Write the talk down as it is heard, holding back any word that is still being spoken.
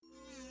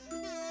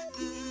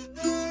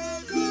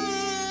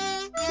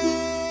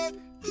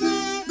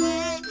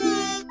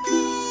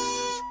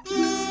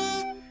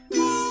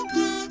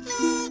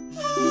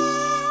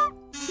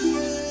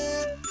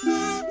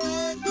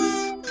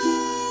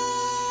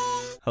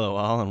Hello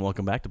all, and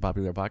welcome back to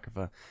Popular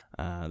Apocrypha,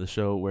 the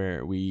show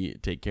where we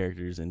take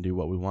characters and do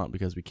what we want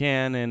because we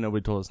can, and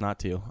nobody told us not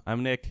to.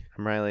 I'm Nick.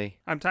 I'm Riley.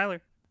 I'm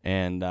Tyler.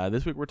 And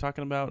this week we're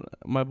talking about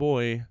my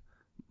boy,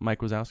 Mike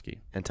Wazowski.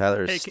 And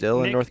Tyler is still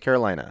in Nick, North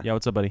Carolina. Yeah,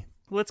 what's up, buddy?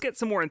 Let's get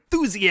some more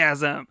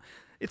enthusiasm.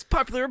 It's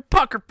Popular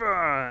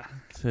Apocrypha.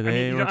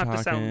 Today you we're don't have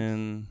to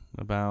talking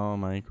about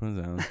Mike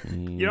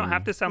Wazowski. You don't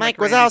have to sound Mike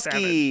like Randy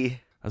Wazowski.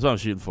 Savage. That's what I'm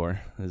shooting for,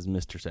 is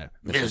Mr. Savage.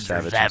 Mr.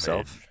 Savage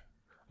himself.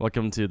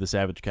 Welcome to the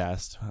Savage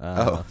Cast,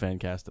 fan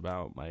cast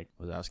about Mike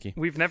Wazowski.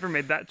 We've never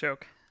made that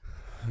joke.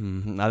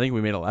 I think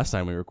we made it last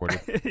time we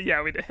recorded.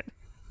 Yeah, we did.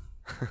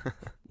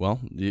 Well,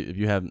 if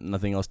you have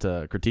nothing else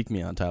to critique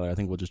me on, Tyler, I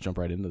think we'll just jump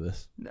right into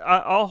this.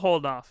 I'll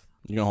hold off.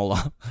 You can hold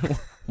on.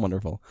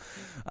 Wonderful.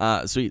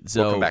 Sweet.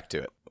 So We'll come back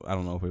to it. I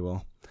don't know if we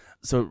will.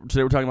 So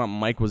today we're talking about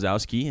Mike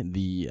Wazowski,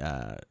 the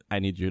I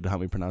need you to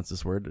help me pronounce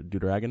this word,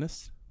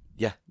 deuteragonist.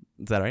 Yeah.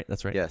 Is that right?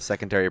 That's right. Yeah,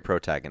 secondary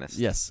protagonist.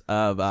 Yes,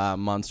 of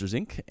Monsters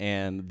Inc.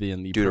 and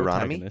then the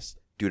Deuteronomy? protagonist.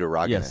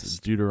 Deuteragonist. Yes,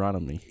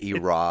 Deuteronomy.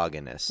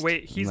 Erogonist.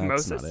 Wait, he's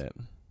That's Moses? not it.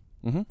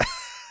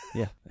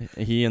 Yeah,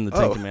 he and the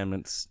Ten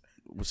Commandments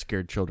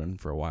scared children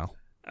for a while.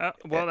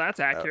 Well,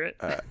 that's accurate.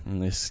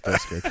 And they still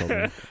scare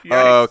children.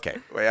 Yikes. Okay.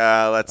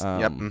 Well, let's.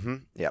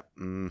 Um, Yep.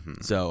 Mm-hmm.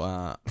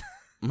 So,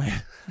 Mike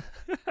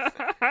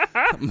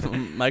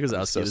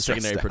Wazowski, so the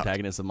secondary stressed out.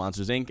 protagonist of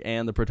Monsters, Inc.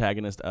 and the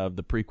protagonist of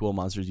the prequel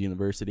Monsters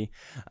University.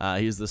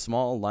 He's the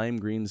small lime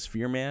green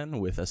sphere man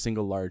with a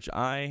single large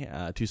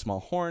eye, two small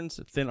horns,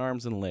 thin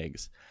arms, and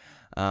legs.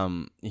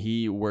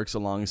 He works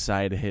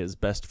alongside his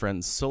best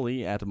friend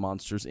Sully at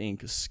Monsters,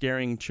 Inc.,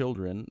 scaring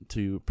children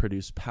to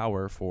produce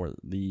power for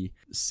the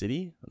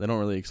city. They don't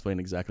really explain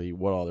exactly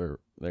what all they're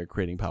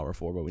creating power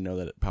for, but we know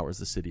that it powers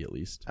the city at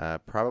least.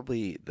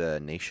 Probably the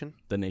nation.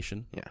 The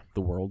nation. Yeah.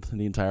 The world.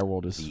 The entire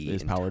world is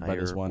powered by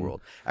this entire one.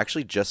 world.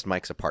 Actually, just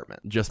Mike's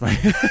apartment. Just my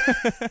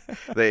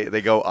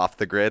They go off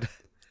the grid.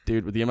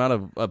 dude. With the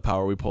amount of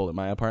power we pull at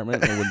my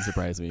apartment, it wouldn't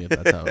surprise me if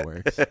that's how it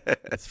works.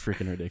 It's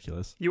freaking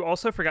ridiculous. You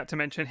also forgot to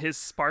mention his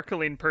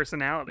sparkling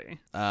personality.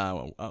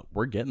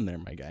 We're getting there,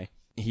 my guy.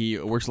 He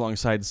works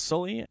alongside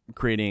Sully,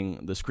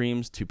 creating the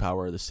screams to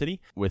power the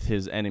city with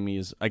his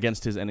enemies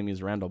against his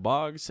enemies Randall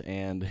Boggs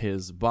and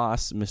his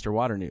boss, Mr.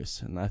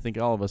 Waternoose. And I think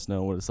all of us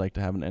know what it's like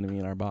to have an enemy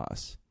in our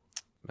boss.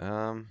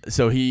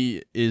 So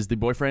he is the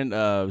boyfriend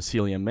of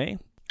Celia May,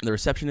 the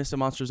receptionist at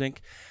Monsters, Inc.,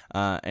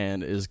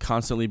 and is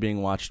constantly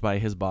being watched by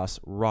his boss,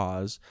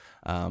 Roz,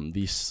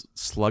 the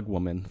slug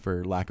woman,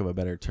 for lack of a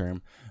better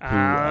term. Who,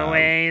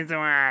 Always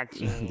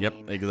watching.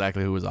 Yep,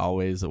 exactly, who is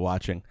always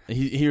watching.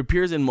 He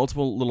appears in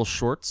multiple little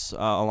shorts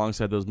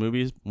alongside those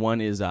movies. One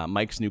is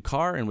Mike's New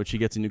Car, in which he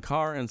gets a new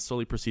car and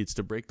slowly proceeds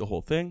to break the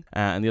whole thing.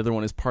 And the other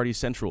one is Party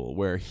Central,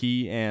 where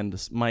he and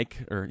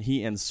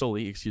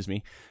Sully,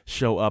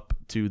 show up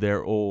to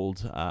their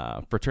old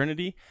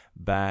fraternity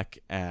back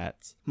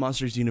at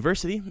Monsters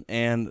University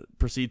and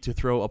proceed to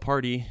throw a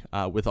party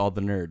with all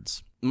the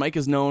nerds. Mike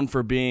is known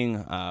for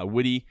being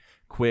witty,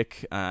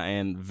 quick,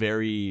 and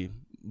very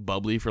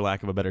bubbly, for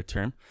lack of a better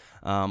term,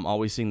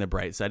 always seeing the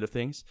bright side of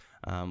things.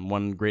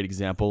 One great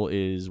example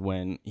is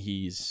when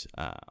he's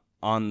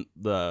on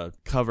the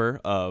cover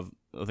of,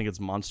 I think it's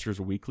Monsters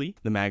Weekly,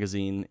 the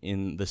magazine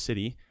in the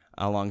city,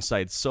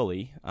 alongside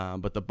Sully,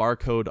 but the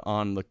barcode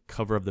on the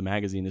cover of the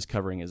magazine is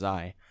covering his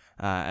eye.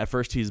 At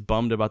first, he's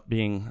bummed about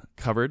being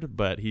covered,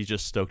 but he's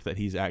just stoked that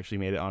he's actually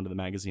made it onto the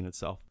magazine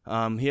itself.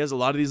 He has a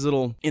lot of these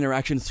little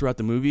interactions throughout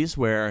the movies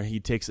where he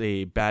takes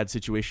a bad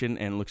situation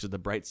and looks at the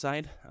bright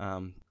side.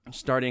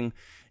 It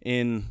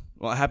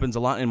happens a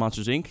lot in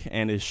Monsters, Inc.,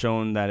 and is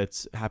shown that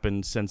it's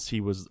happened since he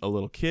was a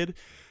little kid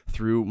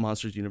through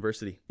Monsters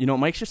University. You know,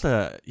 Mike's just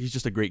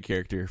a great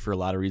character for a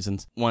lot of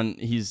reasons. One,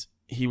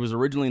 he was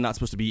originally not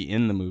supposed to be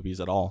in the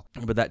movies at all,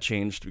 but that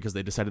changed because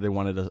they decided they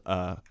wanted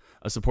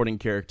a supporting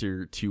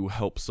character to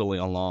help Sully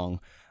along.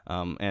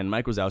 And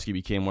Mike Wazowski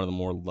became one of the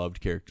more loved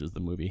characters of the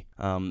movie.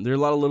 There are a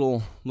lot of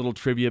little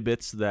trivia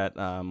bits that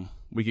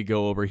we could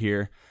go over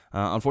here.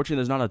 Unfortunately,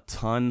 there's not a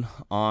ton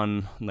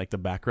on like the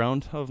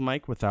background of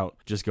Mike without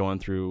just going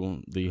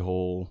through the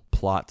whole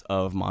plot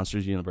of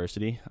Monsters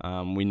University.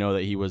 We know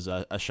that he was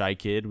a shy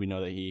kid. We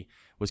know that he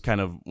was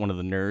kind of one of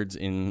the nerds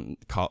in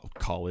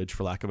college,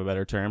 for lack of a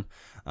better term,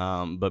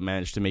 but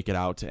managed to make it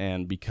out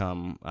and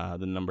become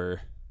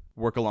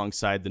work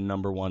alongside the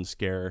number one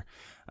scarer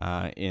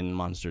in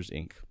Monsters,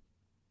 Inc.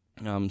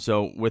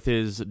 So with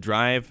his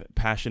drive,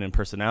 passion, and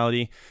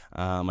personality,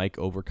 Mike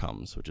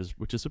overcomes,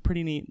 which is a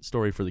pretty neat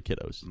story for the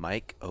kiddos.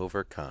 Mike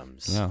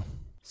overcomes. Yeah.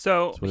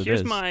 So what it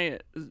here's is. my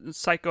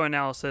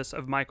psychoanalysis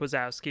of Mike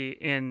Wazowski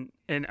in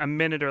in a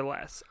minute or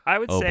less. I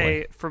would Oh,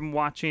 say from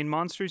watching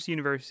Monsters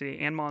University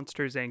and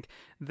Monsters Inc.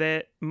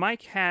 that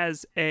Mike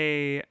has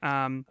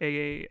I'm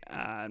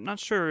not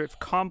sure if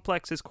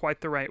complex is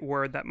quite the right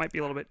word. That might be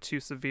a little bit too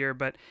severe,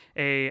 but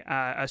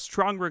a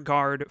strong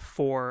regard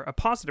for a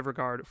positive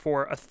regard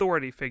for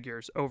authority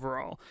figures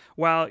overall.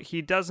 While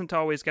he doesn't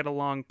always get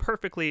along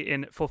perfectly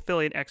in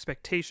fulfilling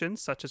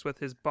expectations, such as with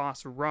his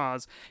boss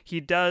Roz, he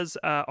does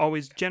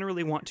always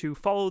generally want to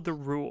follow the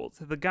rules,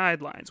 the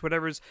guidelines,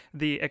 whatever's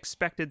the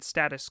expected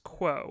status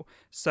quo.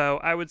 So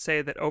I would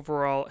say that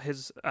overall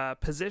his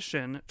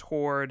position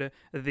toward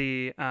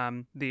the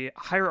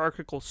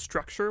hierarchical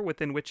structure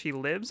within which he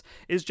lives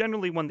is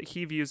generally one that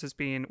he views as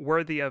being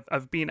worthy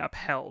of being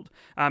upheld.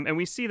 And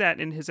we see that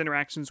in his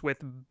interactions with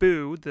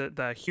Boo,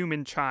 the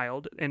human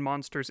child in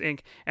Monsters,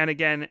 Inc., and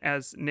again,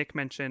 as Nick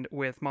mentioned,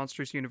 with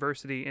Monsters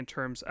University in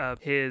terms of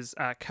his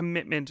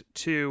commitment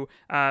to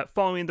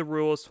following the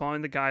rules,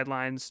 following the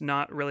guidelines,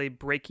 not really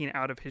breaking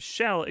out of his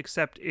shell,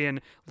 except in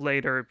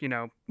later,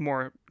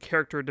 more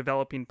character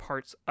developing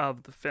parts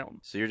of the film.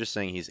 So you're just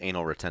saying he's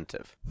anal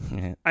retentive.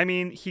 I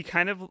mean, he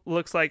kind of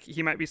looks like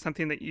he might be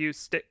something that you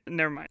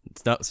never mind.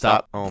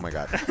 Stop. Oh my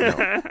God.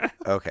 No.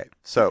 Okay.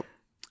 So,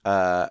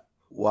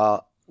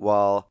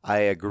 while I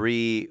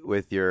agree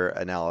with your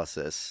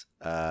analysis,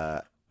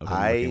 Okay,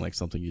 I looking like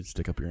something you'd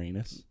stick up your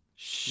anus.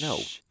 no,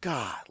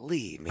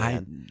 golly,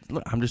 man.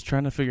 I'm just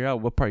trying to figure out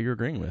what part you're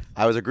agreeing with.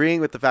 I was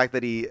agreeing with the fact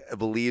that he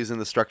believes in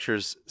the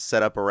structures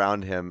set up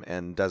around him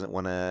and doesn't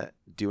want to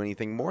do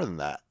anything more than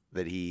that.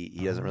 That he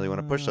doesn't really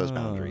want to push those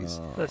boundaries.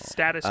 The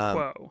status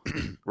quo.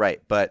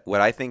 Right. But what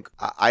I think,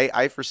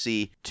 I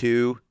foresee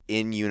two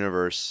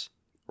in-universe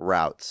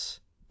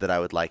routes that I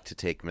would like to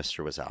take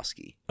Mr.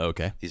 Wazowski.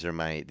 Okay. These are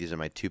my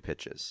two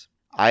pitches.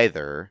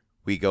 Either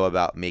we go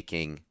about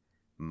making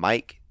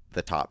Mike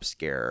the top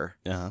scarer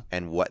Uh-huh.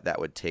 and what that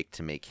would take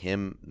to make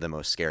him the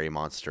most scary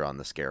monster on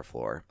the scare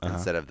floor.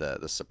 Instead of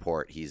the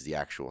support, he's the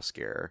actual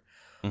scarer.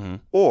 Mm-hmm.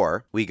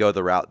 Or we go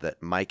the route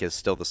that Mike is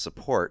still the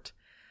support,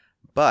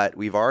 but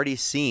we've already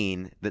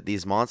seen that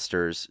these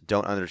monsters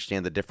don't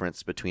understand the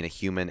difference between a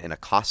human in a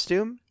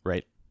costume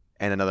Right.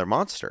 and another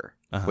monster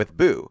Uh-huh. with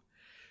Boo.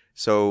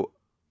 So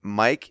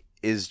Mike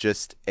is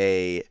just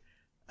a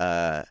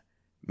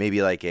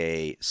maybe like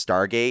a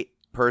Stargate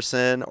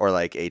person or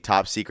like a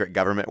top secret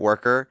government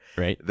worker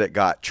Right. that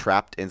got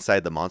trapped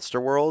inside the monster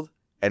world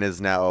and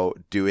is now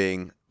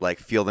doing like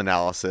field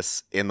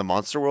analysis in the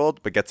monster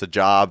world, but gets a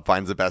job,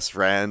 finds a best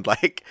friend,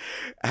 like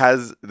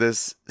has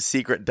this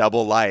secret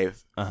double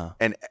life. Uh-huh.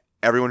 And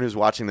everyone who's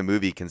watching the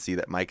movie can see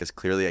that Mike is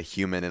clearly a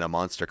human in a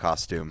monster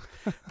costume,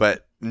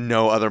 but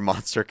no other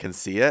monster can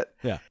see it.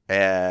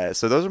 Yeah.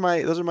 So those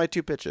are my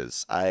two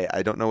pitches.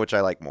 I don't know which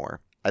I like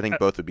more. I think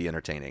both would be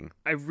entertaining.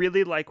 I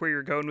really like where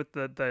you're going with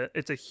the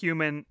it's a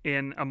human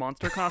in a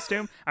monster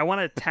costume. I want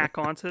to tack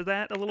onto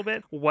that a little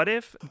bit. What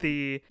if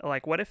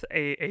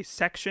a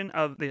section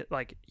of the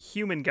like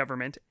human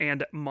government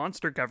and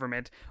monster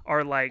government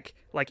are like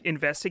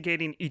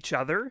investigating each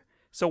other?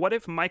 So what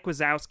if Mike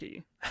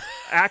Wazowski,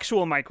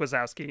 actual Mike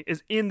Wazowski,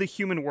 is in the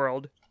human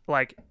world,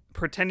 like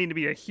pretending to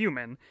be a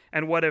human,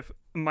 and what if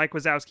Mike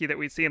Wazowski that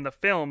we see in the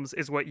films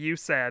is what you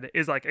said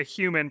is like a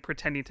human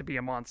pretending to be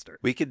a monster?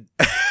 We could.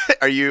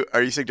 Are you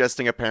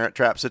suggesting a Parent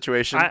Trap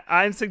situation?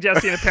 I'm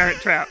suggesting a Parent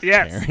Trap.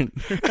 Yes. Aaron.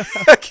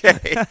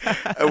 Okay,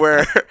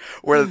 where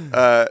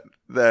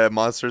the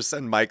monsters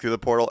send Mike through the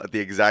portal at the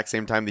exact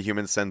same time the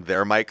humans send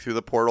their Mike through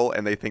the portal,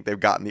 and they think they've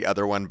gotten the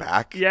other one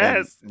back.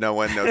 Yes. And no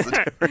one knows the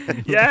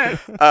difference. Yes.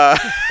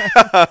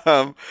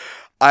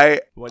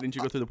 Why didn't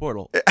you go through the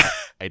portal?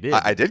 I did.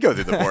 I did go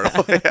through the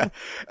portal.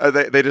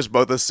 Yeah. They just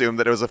both assumed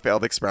that it was a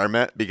failed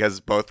experiment because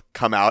both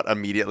come out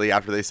immediately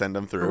after they send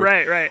them through.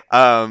 Right.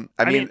 I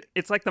mean,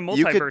 it's like the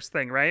you multiverse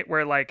thing, right?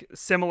 Where like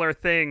similar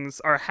things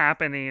are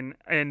happening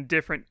in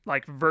different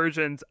like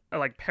versions,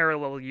 like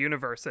parallel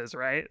universes,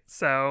 right?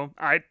 So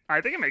I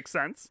think it makes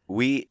sense.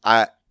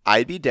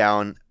 I'd be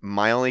down.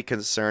 My only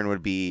concern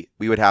would be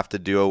we would have to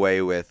do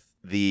away with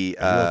the.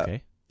 Are you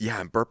okay? Yeah,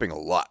 I'm burping a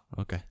lot.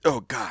 Okay. Oh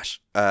gosh.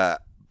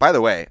 By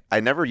the way,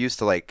 I never used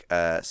to like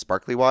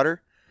sparkly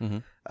water. Mm-hmm.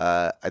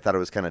 I thought it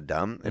was kind of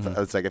dumb.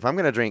 It's like if I'm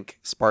gonna drink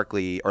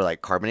sparkly or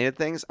like carbonated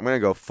things, I'm gonna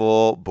go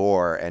full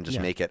bore and just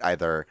make it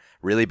either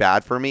really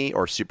bad for me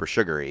or super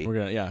sugary. We're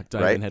gonna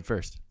dive Right? in head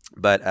first.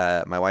 But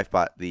my wife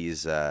bought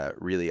these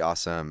really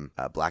awesome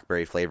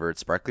blackberry flavored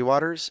sparkly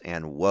waters,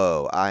 and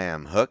whoa, I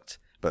am hooked.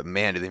 But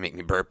man, do they make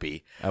me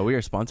burpy. We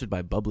are sponsored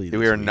by Bubbly.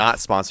 We are not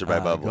sponsored by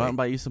Bubbly. Go out and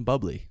buy you some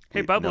Bubbly. Hey,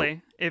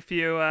 Bubbly, if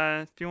you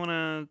want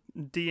to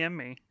DM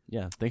me.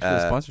 Yeah, thanks for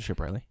the sponsorship,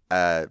 Riley.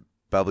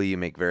 Bubbly, you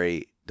make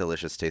very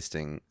delicious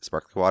tasting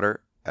sparkly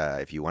water.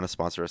 If you want to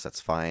sponsor us, that's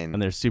fine. And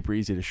they're super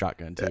easy to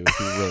shotgun too. If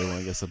you really want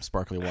to get some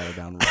sparkly water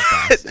down real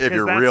fast. If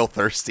you're real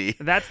thirsty.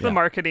 That's the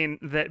marketing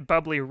that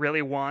Bubbly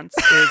really wants.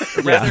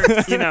 Is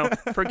rather,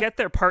 forget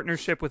their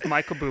partnership with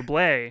Michael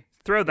Bublé.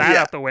 Throw that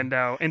out the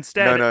window.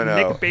 Instead, No.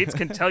 Nick Bates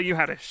can tell you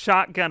how to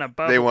shotgun a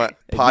Bubbly. They want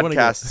If you wanna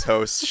podcast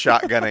hosts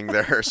shotgunning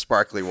their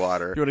sparkly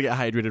water. You want to get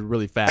hydrated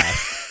really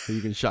fast. So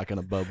you can shotgun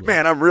a bubbly.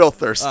 Man, I'm real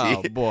thirsty.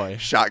 Oh boy.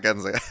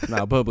 Shotguns.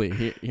 Now,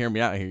 bubbly, hear me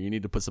out here. You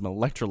need to put some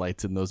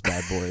electrolytes in those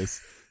bad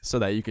boys so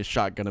that you can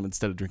shotgun them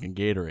instead of drinking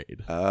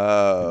Gatorade.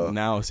 Oh.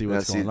 Now see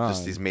what's going on.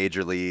 Just these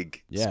major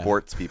league Yeah.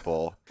 sports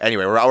people.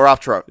 Anyway, we're off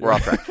track. We're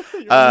off track.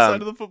 You're on the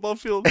side of the football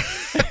field.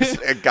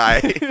 A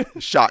guy,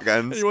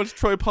 shotguns, And you watch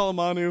Troy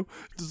Polamalu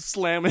just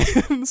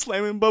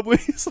slamming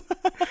bubblies.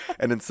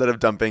 and instead of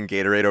dumping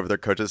Gatorade over their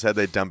coach's head,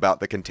 they dump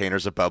out the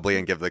containers of bubbly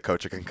and give the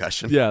coach a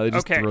concussion. Yeah, they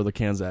just Okay. throw the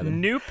cans at him.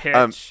 New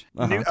pitch.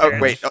 New pitch. Oh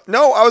wait,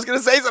 no, I was gonna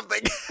say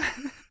something.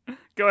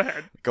 Go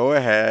ahead. Go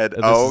ahead.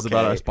 This Okay. is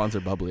about our sponsor,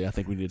 Bubbly. I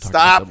think we need to talk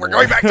Stop. about We're that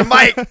more.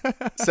 going back to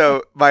Mike.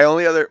 So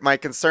my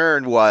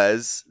concern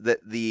was that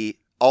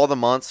all the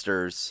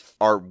monsters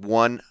are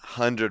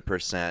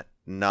 100%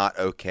 not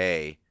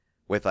okay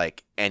with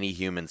like any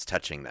humans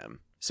touching them.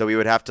 So we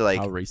would have to like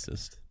How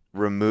racist.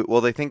 remove.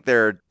 Well, they think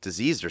they're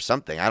diseased or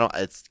something. I don't.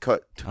 It's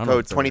code I don't know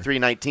if they're-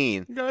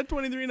 2319. Got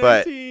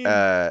 2319.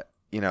 But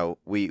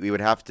we would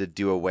have to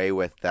do away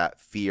with that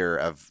fear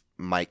of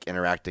Mike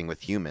interacting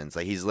with humans.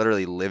 Like he's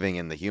literally living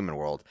in the human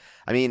world.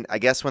 I mean, I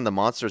guess when the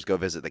monsters go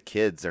visit the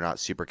kids, they're not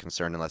super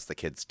concerned unless the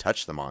kids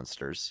touch the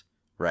monsters,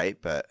 right?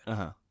 But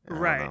Uh-huh. I don't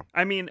Right. know.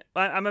 I mean,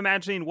 I'm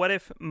imagining what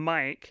if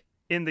Mike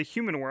in the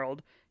human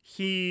world,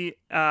 he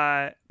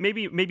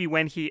maybe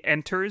when he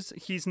enters,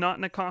 he's not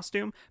in a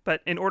costume,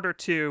 but in order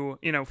to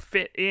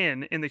fit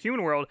in the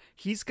human world,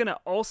 he's gonna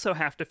also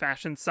have to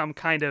fashion some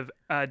kind of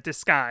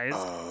disguise.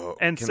 Oh,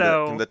 And can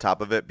so- can the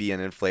top of it be an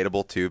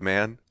inflatable tube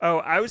man? Oh,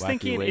 I was Wacky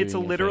thinking waving it's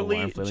inflatable literally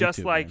arm flailing just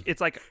tube like man.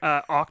 it's like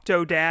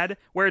Octodad,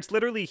 where it's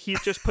literally he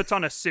just puts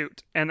on a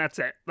suit and that's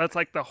it. That's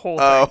like the whole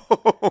thing.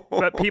 Oh,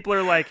 But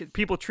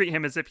people treat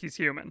him as if he's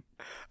human.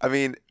 I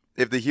mean,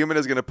 if the human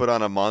is going to put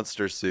on a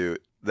monster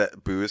suit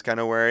that Boo is kind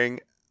of wearing,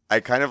 I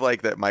kind of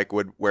like that Mike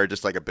would wear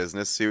just like a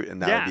business suit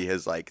and that Yeah. would be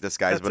his like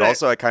disguise. That's But it.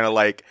 also, I kind of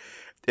like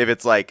if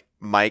it's like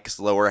Mike's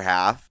lower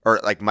half or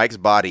like Mike's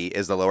body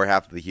is the lower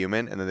half of the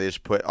human, and then they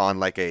just put on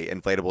like a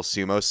inflatable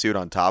sumo suit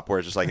on top, where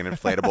it's just like an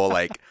inflatable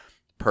like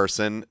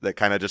person that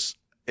kind of just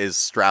is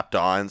strapped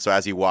on. So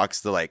as he walks,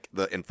 the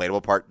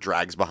inflatable part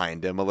drags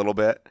behind him a little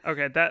bit.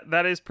 Okay,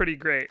 that is pretty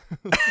great.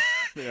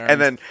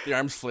 And then the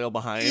arms flail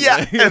behind.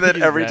 Yeah, and then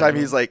He's every mad time at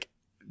he's him. like,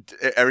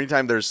 every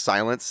time there's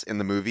silence in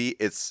the movie,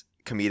 it's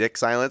comedic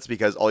silence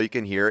because all you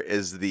can hear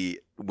is the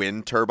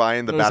wind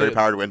turbine, the What was battery it?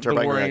 powered wind The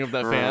turbine, whirring going of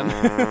that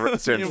fan.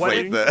 to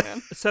inflate What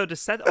the. So to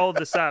set all of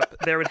this up,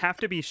 there would have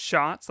to be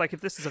shots. Like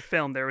if this is a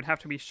film, there would have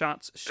to be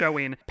shots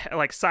showing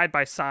like side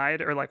by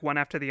side or like one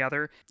after the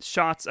other.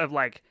 Shots of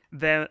like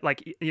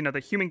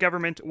the human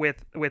government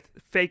with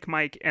fake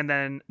Mike and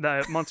then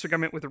the monster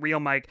government with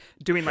real Mike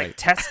doing like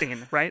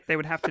testing, right? They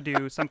would have to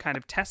do some kind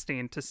of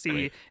testing to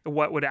see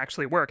what would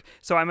actually work.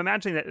 So I'm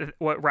imagining that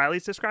what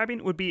Riley's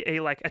describing would be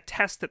a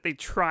test that they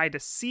try to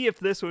see if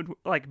this would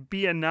like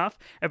be enough,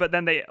 but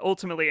then they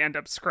ultimately end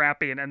up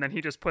scrapping and then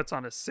he just puts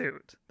on a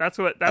suit. That's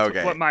what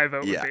my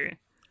vote would be.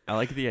 I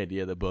like the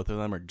idea that both of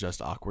them are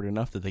just awkward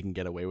enough that they can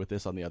get away with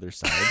this on the other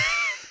side.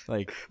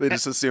 Like They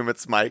just assume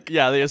it's Mike.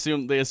 yeah, they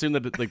assume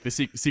that like the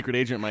secret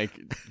agent Mike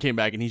came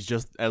back and he's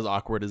just as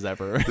awkward as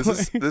ever.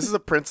 This is a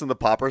Prince and the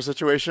Pauper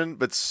situation,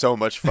 but so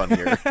much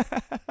funnier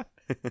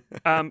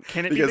Can it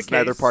be the because case?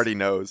 neither party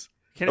knows.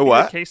 Can it be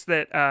What? the case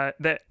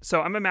that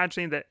so I'm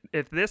imagining that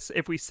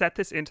if we set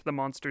this into the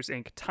Monsters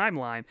Inc.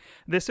 timeline,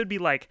 this would be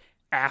like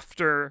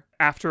after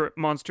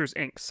Monsters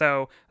Inc.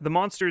 So the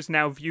monsters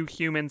now view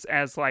humans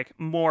as like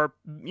more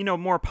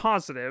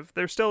positive.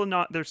 They're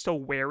still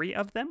wary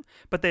of them,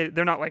 but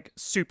they're not like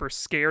super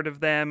scared of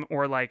them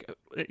or like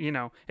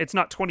it's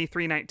not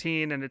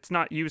 2319 and it's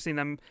not using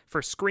them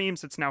for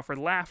screams, it's now for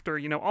laughter,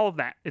 all of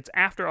that. It's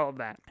after all of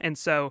that. And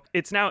so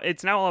it's now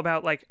all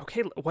about like,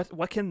 okay,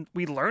 what can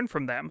we learn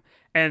from them?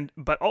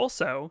 But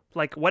also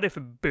like what if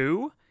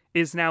Boo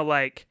is now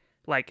like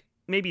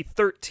maybe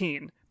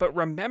 13 but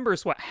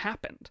remembers what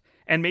happened,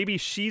 and maybe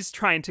she's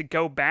trying to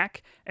go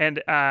back and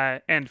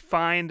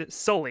find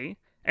Sully,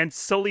 and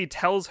Sully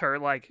tells her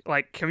like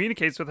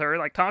communicates with her,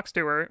 like talks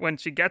to her when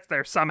she gets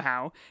there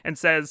somehow and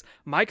says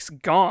Mike's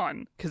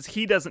gone because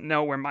he doesn't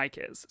know where Mike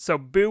is. So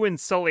Boo and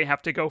Sully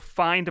have to go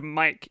find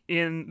Mike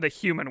in the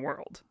human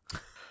world.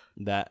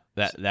 that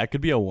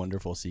could be a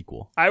wonderful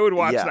sequel. I would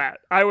watch Yeah. that.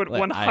 I would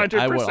Like, 100%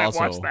 I would watch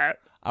also- that.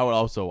 I would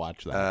also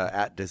watch that.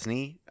 At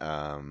Disney.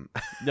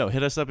 No,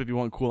 hit us up if you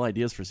want cool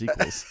ideas for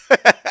sequels.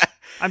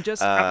 I'm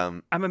just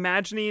I'm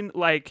imagining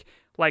like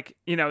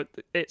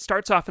it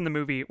starts off in the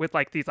movie with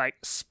like these like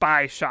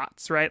spy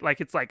shots, right?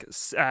 Like it's like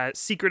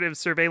secretive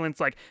surveillance,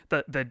 like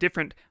the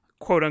different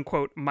quote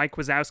unquote Mike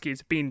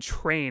Wazowskis being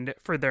trained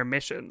for their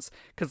missions,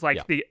 because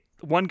like the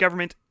one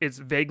government is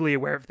vaguely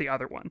aware of the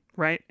other one,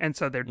 right? And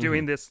so they're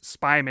doing this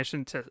spy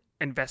mission to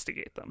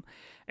investigate them.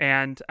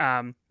 And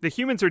the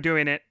humans are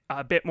doing it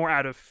a bit more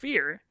out of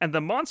fear, and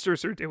the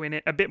monsters are doing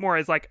it a bit more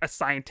as like a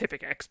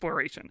scientific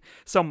exploration.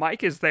 So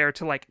Mike is there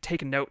to like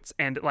take notes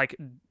and like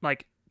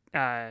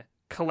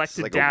collect It's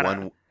like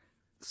data.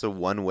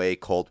 one-way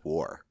Cold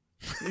War.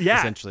 Yeah.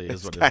 Essentially,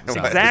 is what it Kinda sounds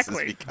what like. this is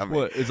Exactly. becoming.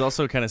 Well, it's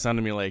also kind of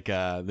sounding to me like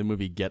the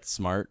movie Get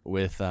Smart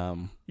with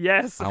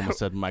Yes. I almost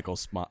said Michael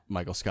Scott.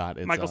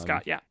 It's, Michael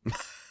Scott. Yeah.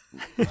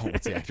 Oh,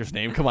 what's the actor's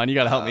name? Come on, you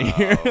gotta help me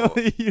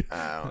here.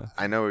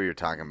 I know what you're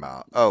talking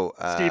about. Oh,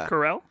 Steve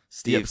Carell.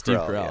 Steve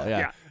Carell. Yeah.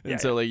 Yeah, And yeah,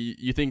 so like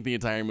you think the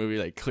entire movie,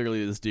 like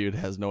clearly this dude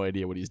has no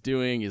idea what he's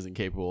doing, isn't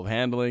capable of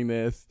handling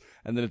this,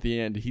 and then at the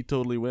end he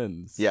totally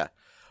wins. Yeah.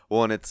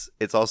 Well, and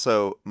it's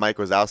also Mike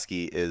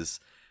Wazowski is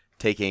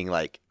taking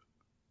like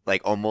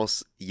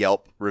almost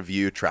Yelp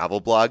review travel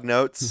blog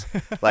notes.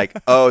 Like,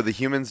 oh, the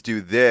humans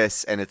do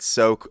this, and it's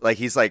so like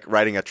he's like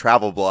writing a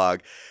travel blog,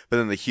 but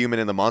then the human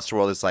in the monster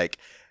world is like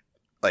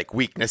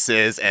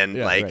weaknesses and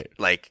Yeah, right.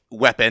 like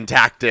weapon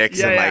tactics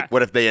Yeah, and yeah. like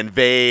what if they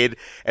invade,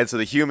 and so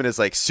the human is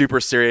like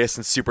super serious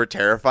and super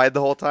terrified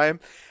the whole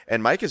time,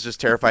 and Mike is just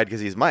terrified because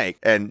he's Mike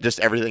and just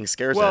everything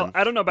scares Well, him.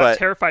 I don't know about But-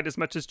 terrified as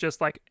much as just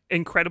like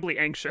incredibly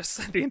anxious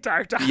the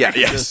entire time. yeah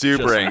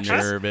super just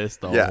anxious. nervous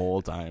the Yeah.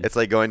 whole time. It's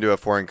like going to a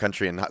foreign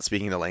country and not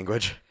speaking the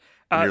language,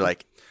 and you're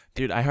like,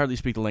 Dude, I hardly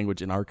speak the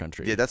language in our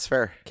country. yeah, that's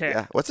fair. 'Kay.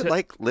 Yeah, what's it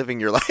like living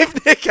your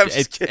life, Nick? I'm just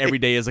It's, kidding. every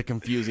day is a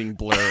confusing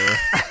blur.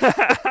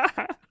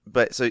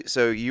 But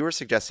so you were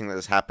suggesting that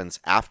this happens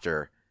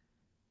after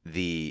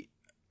the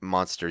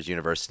Monsters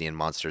University and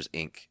Monsters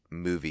Inc.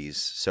 movies.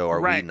 So are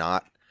we Right.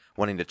 not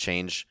wanting to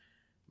change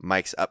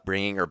Mike's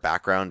upbringing or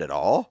background at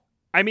all?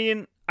 I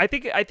mean, I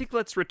think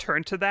let's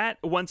return to that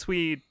once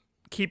we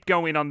keep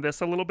going on this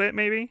a little bit,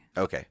 maybe.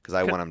 Okay, because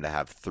I want him to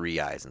have 3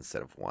 eyes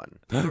instead of 1.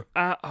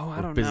 I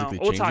don't know. physically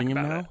We'll talk changing him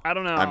about now? it. I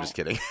don't know. I'm just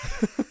kidding.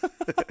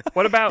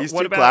 What about He's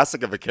what too about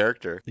classic of a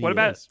character. what He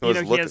about is. you His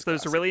know look he has is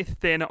those classic. really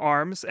thin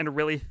arms and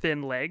really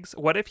thin legs?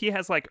 What if he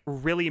has like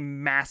really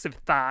massive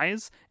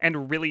thighs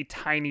and really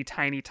tiny,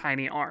 tiny,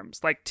 tiny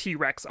arms, like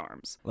T-Rex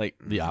arms? Like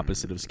the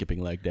opposite of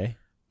skipping leg day.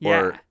 Yeah,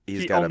 Or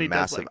he's he got a only does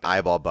massive like that.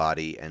 eyeball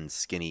body and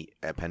skinny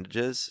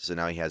appendages. So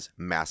now he has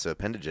massive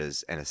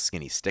appendages and a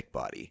skinny stick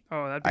body.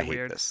 Oh, that'd be I hate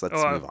weird. this. Let's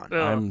Oh, move on. ugh.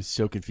 I'm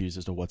so confused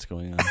as to what's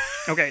going on.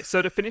 Okay,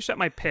 so to finish up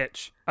my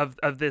pitch of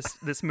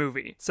this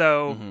movie,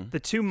 so Mm-hmm.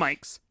 the two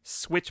mics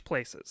switch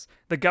places.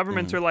 The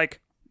governments are like,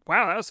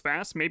 "Wow, that was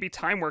fast. Maybe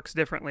time works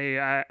differently,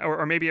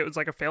 or maybe it was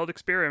like a failed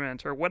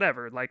experiment or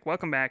whatever. Like,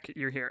 welcome back,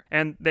 you're here."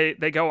 And they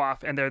go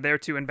off and they're there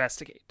to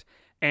investigate.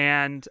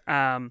 And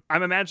I'm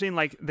imagining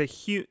like the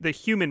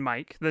human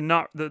mic,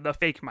 the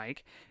fake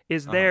mic,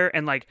 is there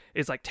and like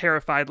is like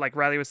terrified, like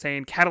Riley was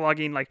saying,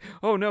 cataloging like,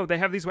 oh no, they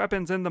have these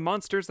weapons and the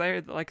monsters,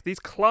 they like these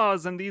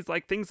claws and these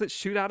like things that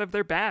shoot out of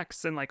their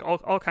backs and like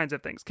all kinds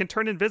of things, can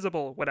turn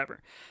invisible,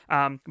 whatever.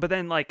 But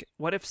then like,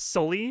 what if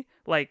Sully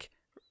like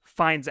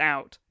finds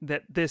out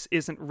that this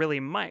isn't really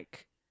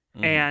Mike?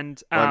 And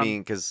Well, I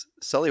mean, because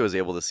Sully was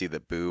able to see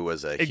that Boo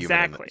was a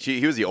Exactly. human.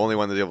 He was the only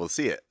one that was able to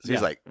see it. So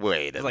he's Yeah. like,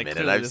 wait a Like, minute,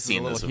 clearly I've this is a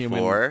seen little this human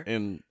before.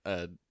 in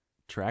a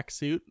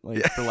tracksuit,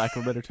 like for lack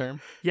of a better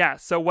term. Yeah.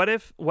 So what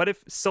if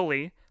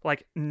Sully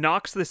like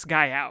knocks this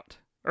guy out,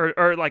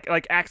 or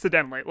like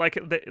accidentally, like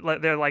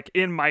they're like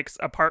in Mike's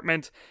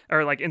apartment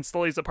or like in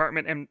Sully's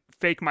apartment, and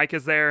fake Mike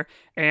is there,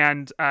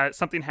 and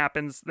something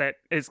happens that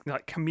is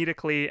like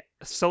comedically,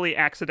 Sully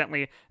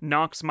accidentally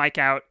knocks Mike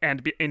out,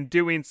 and in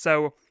doing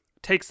so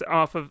takes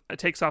off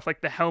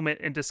like the helmet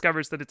and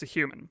discovers that it's a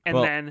human, and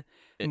Well, then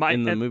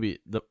In the movie,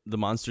 the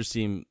monsters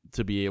seem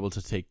to be able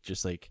to take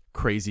just like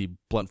crazy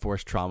blunt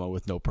force trauma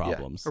with no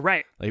problems.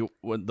 right.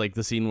 Like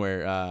the scene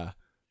where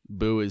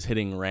Boo is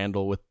hitting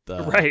Randall with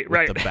the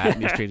Right. the bat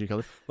and he's changing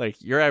color.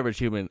 Like your average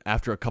human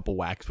after a couple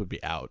whacks would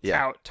be out.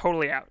 Yeah. Out,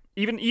 totally out.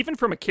 Even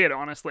from a kid,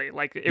 honestly,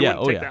 like it Yeah,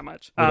 wouldn't take yeah. that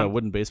much. With a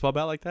wooden baseball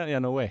bat like that? Yeah,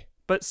 no way.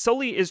 But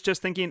Sully is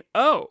just thinking,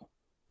 oh,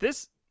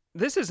 this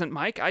isn't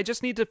Mike. I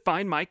just need to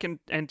find Mike and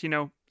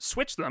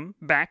switch them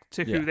back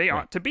to who Yeah, they right.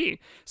 ought to be.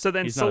 So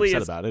then He's not Sully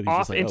upset is about it. He's off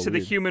just like, oh, into the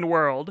weird. human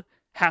world,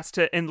 has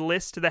to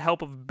enlist the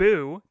help of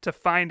Boo to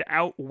find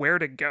out where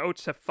to go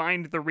to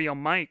find the real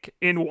Mike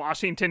in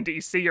Washington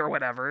D.C. or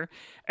whatever,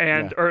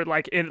 and or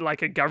like in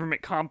like a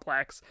government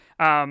complex.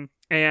 And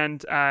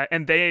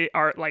they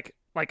are like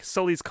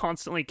Sully's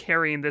constantly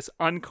carrying this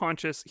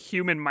unconscious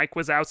human Mike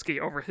Wazowski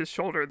over his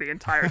shoulder the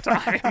entire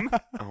time.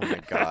 Oh my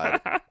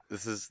god,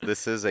 this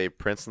is a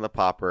Prince and the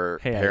Pauper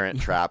Hey, Parent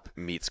Trap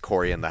meets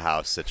Corey in the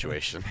House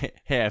situation.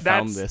 Hey, I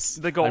found That's this.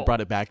 the goal. I brought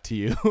it back to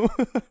you.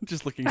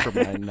 Just looking for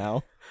mine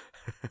now.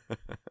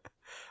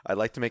 I'd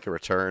like to make a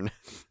return.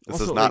 This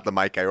Also, is not like- the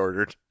mic I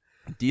ordered.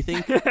 Do you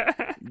think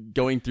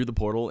going through the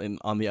portal and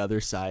on the other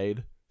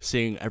side,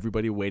 seeing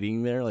everybody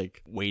waiting there,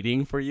 like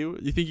waiting for you,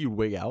 you think you'd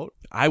wig out?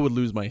 I would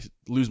lose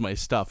my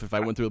stuff if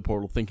I went through the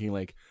portal thinking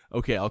like,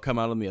 okay, I'll come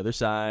out on the other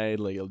side,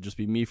 like it'll just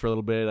be me for a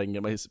little bit, I can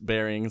get my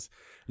bearings.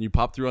 And you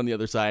pop through on the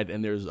other side,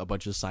 and there's a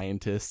bunch of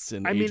scientists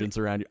and I mean, agents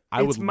around you.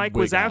 It's Mike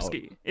wig out.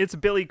 Wazowski. It's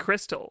Billy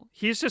Crystal.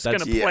 He's just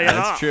That's- gonna yeah, play it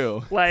that's off.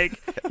 true. Like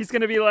he's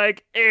gonna be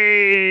like,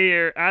 "Hey,"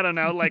 or I don't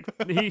know. Like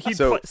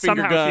So,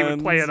 somehow he would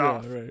play it guns,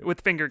 off yeah, right.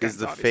 with finger guns. Is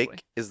the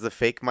obviously.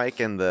 fake mic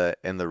and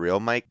the real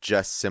mic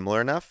just similar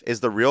enough?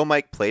 Is the real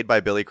mic played by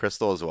Billy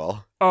Crystal as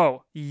well?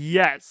 Oh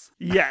yes,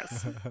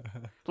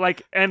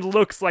 like and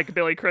looks like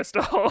Billy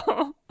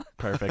Crystal.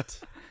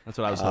 Perfect. That's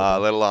what I was A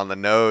hoping. little on the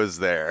nose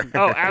there.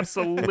 Oh,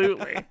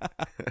 absolutely.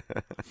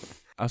 I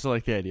also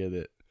like the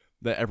idea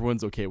that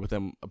everyone's okay with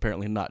them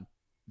apparently not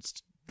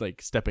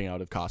like stepping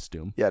out of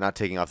costume. Yeah, not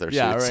taking off their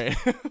Yeah,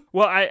 suits. right.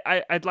 Well,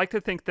 I'd like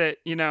to think that,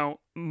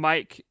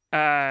 Mike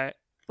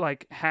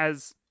like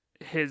has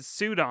his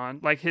suit on,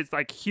 like his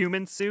like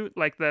human suit,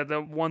 like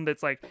the one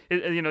that's like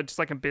just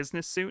like a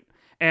business suit.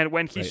 And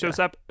when he Right, shows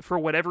up for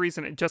whatever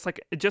reason, just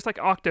like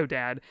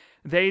Octodad,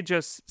 they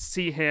just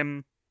see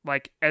him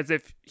like as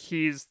if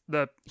he's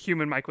the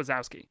human Mike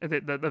Wazowski,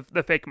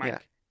 the fake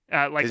Mike.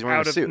 Like He's wearing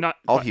out a of suit. not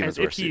All as humans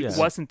if wear he suits.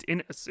 wasn't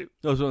in a suit.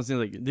 I was saying,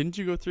 like, didn't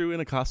you go through in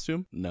a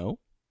costume? No.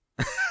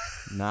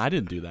 Nah, I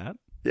didn't do that.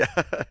 Yeah.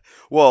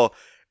 Well,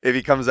 if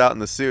he comes out in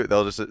the suit,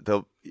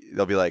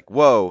 they'll be like,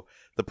 "Whoa,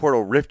 the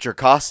portal ripped your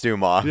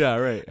costume off." Yeah,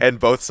 right. And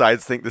both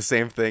sides think the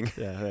same thing.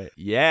 Yeah, right.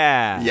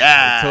 Yeah.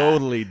 Yeah. I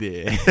totally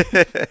did.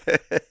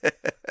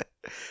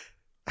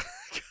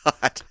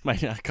 God. My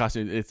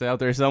costume, it's out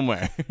there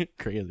somewhere.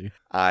 Crazy.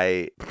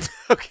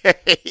 Okay.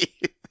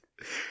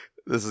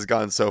 This has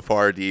gone so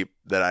far deep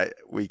that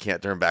we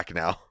can't turn back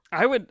now.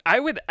 I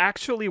would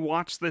actually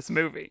watch this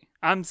movie.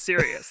 I'm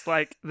serious.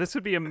 Like, this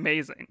would be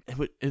amazing.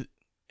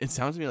 It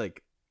sounds to me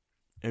like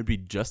it would be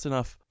just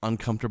enough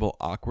uncomfortable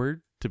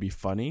awkward to be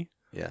funny,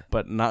 Yeah.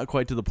 but not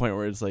quite to the point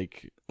where it's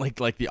like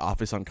The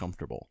Office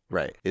uncomfortable.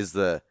 Right. Is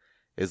the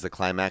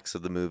climax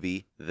of the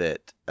movie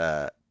that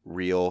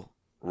real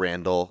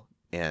Randall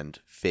and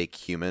fake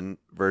human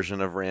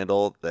version of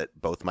Randall that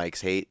both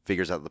Mikes hate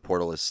figures out the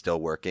portal is still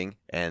working,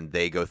 and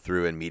they go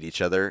through and meet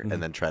each other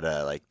and then try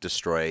to like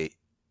destroy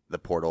the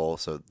portal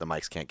so the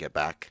Mikes can't get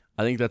back?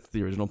 I think that's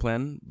the original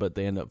plan, but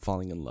they end up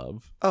falling in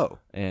love Oh.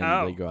 and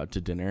Oh. they go out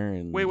to dinner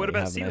and Wait, what they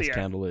about have a nice Celia?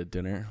 candlelit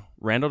dinner.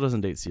 Randall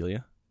doesn't date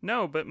Celia.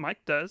 No, but Mike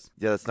does.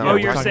 Yeah, that's not Oh, what we're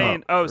you're talking saying.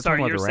 about. Oh, We're sorry,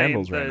 talking you're about the saying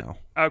Randalls right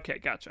the. now. Okay,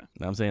 gotcha.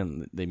 I'm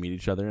saying they meet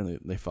each other and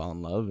they fall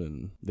in love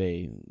and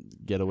they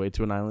get away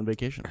to an island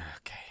vacation.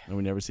 Okay. And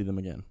we never see them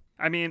again.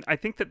 I mean, I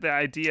think that the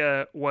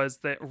idea was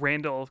that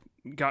Randall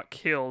got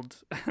killed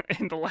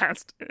in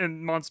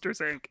Monsters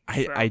Inc.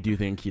 so. I do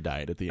think he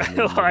died at the end of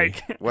the movie.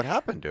 like What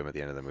happened to him at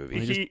the end of the movie?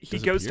 He he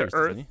just goes to disappears,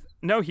 Earth. doesn't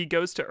No, he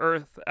goes to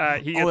Earth.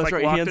 He gets Oh, that's like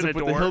right. locked He ends in up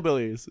a with door. the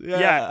hillbillies.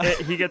 Yeah,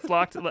 he gets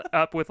locked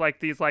up with like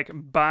these like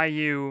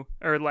bayou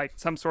or like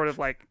some sort of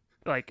like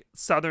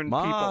southern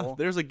Ma, people.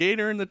 there's a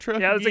gator in the truck.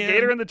 Yeah, there's a again.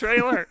 gator in the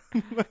trailer,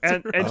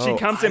 and she Oh,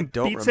 comes I and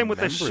don't beats him with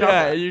a remember shovel.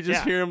 Yeah, and you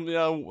just Yeah. hear him.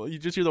 You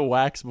just hear the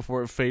wax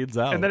before it fades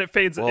out. and then it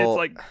fades. Well- It's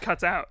like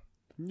cuts out.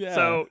 yeah.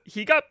 So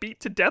he got beat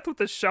to death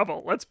with a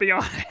shovel. Let's be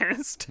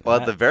honest. Well,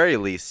 at the very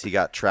least, he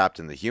got trapped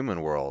in the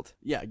human world.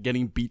 yeah,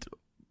 getting beat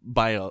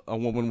by a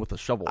woman with a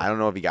shovel. I don't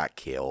know if he got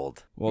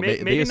killed Well, May-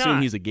 they maybe assume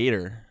not. he's a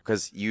gator.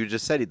 because you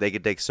just said they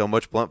could take so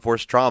much blunt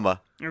force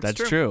trauma. That's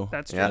true.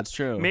 That's true. Yeah. That's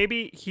true.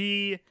 Maybe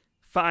he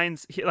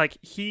finds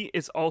he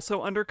is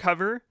also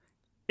undercover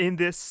in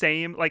this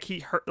same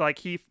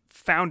he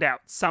found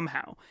out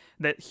somehow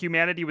that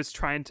humanity was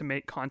trying to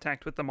make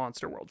contact with the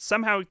monster world.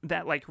 Somehow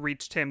that like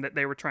reached him that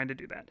they were trying to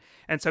do that.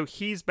 And so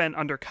he's been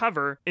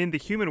undercover in the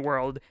human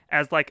world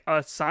as like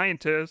a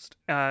scientist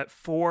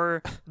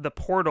for the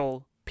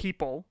portal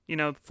people,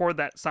 for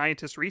that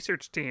scientist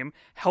research team,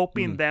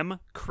 helping them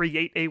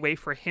create a way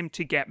for him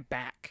to get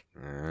back.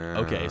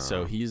 Okay,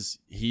 so he's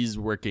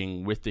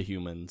working with the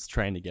humans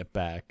trying to get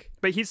back.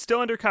 But he's still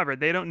undercover.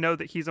 They don't know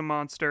that he's a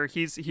monster.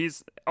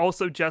 He's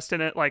also just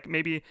in it, like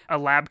maybe a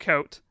lab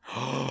coat.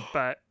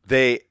 But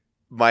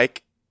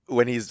Mike,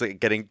 when he's like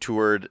getting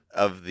toured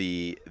of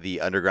the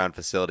underground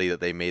facility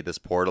that they made this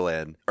portal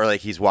in, or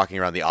like he's walking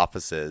around the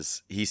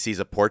offices, he sees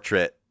a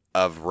portrait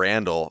of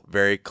Randall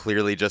very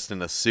clearly just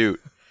in a suit,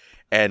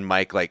 and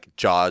Mike like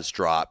jaws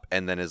drop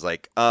and then is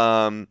like,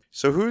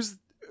 so who's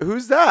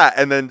that?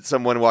 And then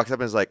someone walks up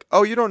and is like,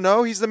 oh, you don't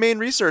know? He's the main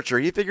researcher.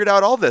 He figured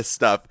out all this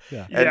stuff.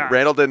 Yeah. And Yeah.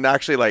 Randall didn't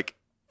actually like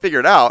figure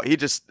it out. He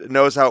just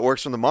knows how it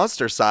works from the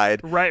monster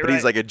side. Right, But he's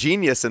right. like a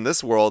genius in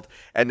this world.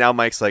 And now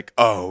Mike's like,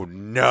 oh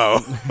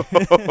no.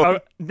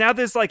 now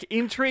there's like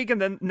intrigue,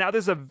 and then now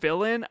there's a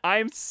villain.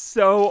 I'm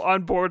so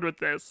on board with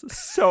this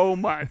so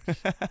much.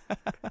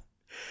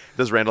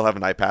 Does Randall have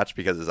an eye patch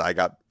because his eye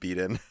got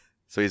beaten?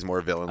 So he's more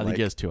I villain think like.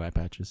 he has 2 eye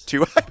patches.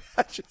 2 eye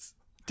patches.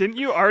 Didn't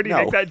you already No.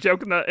 make that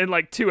joke in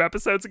like 2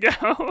 episodes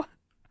ago?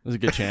 There's a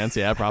good chance,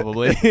 yeah,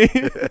 probably. I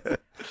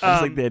just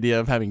like the idea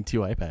of having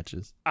 2 eye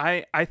patches.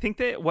 I think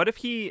that what if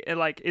he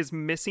like is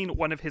missing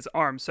one of his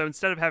arms? So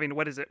instead of having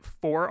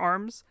 4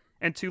 arms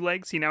and 2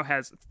 legs, he now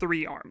has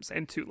 3 arms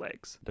and 2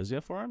 legs. Does he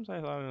have 4 arms?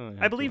 I thought he only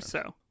had I 2 believe arms. so.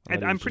 I thought And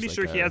he I'm was pretty just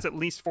sure like he a- has at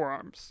least 4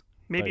 arms, I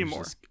thought maybe he was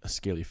more. just a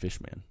scaly fish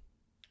man.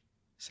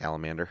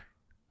 Salamander.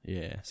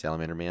 Yeah.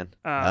 Salamander man.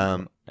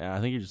 Um, Yeah, I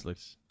think he just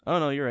looks. Oh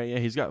no, you're right. Yeah,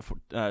 he's got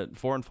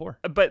 4 and 4.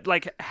 But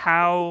like,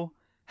 how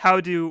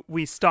do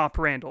we stop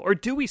Randall, or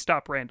do we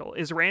stop Randall?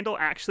 Is Randall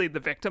actually the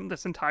victim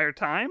this entire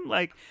time?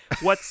 Like,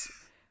 what's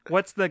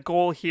the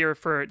goal here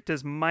for?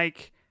 Does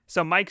Mike?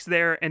 So Mike's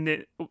there,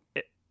 and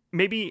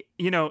maybe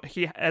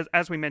he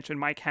as we mentioned,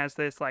 Mike has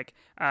this like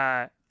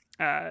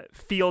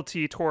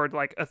fealty toward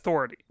like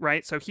authority,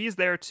 right? So he's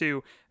there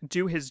to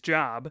do his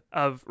job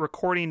of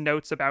recording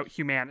notes about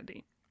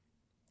humanity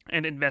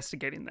and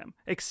investigating them.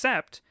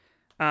 Except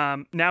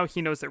now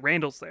he knows that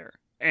Randall's there.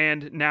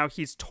 And now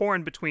he's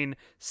torn between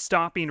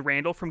stopping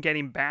Randall from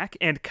getting back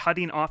and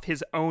cutting off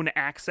his own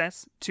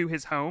access to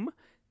his home,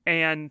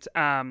 and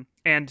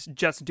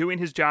just doing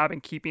his job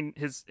and keeping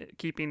his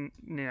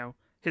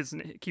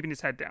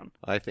head down.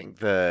 I think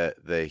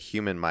the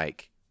human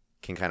Mike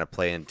can kind of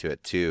play into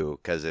it too,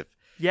 because if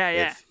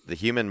the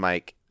human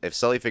Mike, if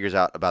Sully figures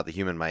out about the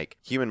human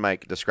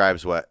Mike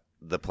describes what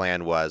the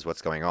plan was,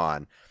 what's going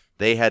on.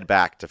 They head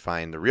back to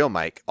find the real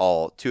Mike,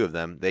 all two of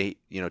them. They,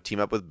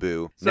 team up with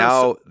Boo.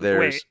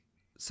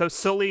 So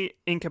Sully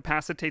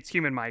incapacitates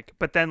human Mike,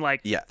 but then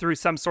through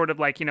some sort of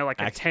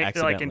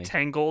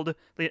entangled,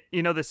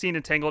 the scene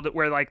Entangled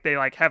where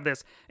they have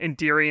this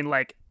endearing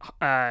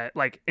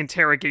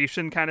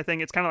interrogation kind of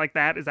thing. It's kind of like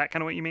that. Is that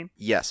kind of what you mean?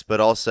 Yes,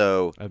 but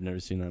also I've never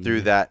seen that through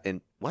movie. that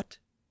in what?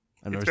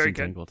 I've never very seen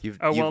good. Tangled. You've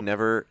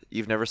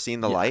never seen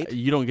The Light?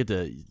 You don't get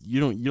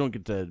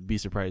to be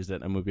surprised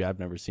at a movie I've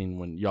never seen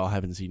when y'all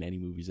haven't seen any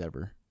movies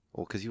ever.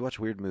 Well, because you watch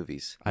weird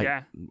movies.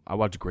 I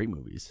watch great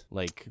movies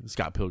like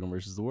Scott Pilgrim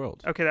versus the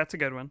World. Okay, that's a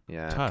good one.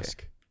 Yeah.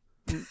 Tusk.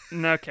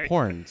 Okay.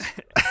 Horns.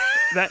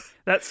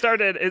 that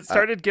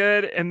started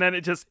good, and then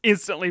it just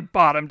instantly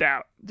bottomed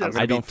out.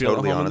 I don't feel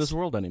totally at home in honest. this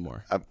world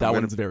anymore. That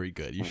one's very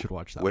good. You should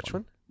watch that. Which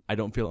one? I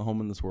don't feel at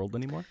home in this world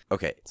anymore.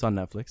 Okay. It's on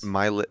Netflix.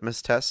 My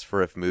litmus test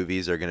for if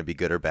movies are going to be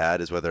good or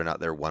bad is whether or not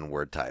they're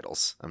one-word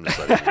titles. I'm just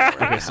letting you know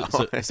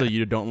right now. So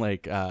you don't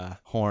like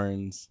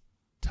Horns,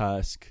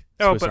 Tusk,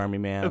 Oh, Swiss Army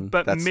Man.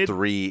 But That's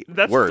three words.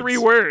 That's 3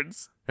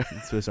 words.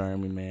 Swiss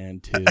Army Man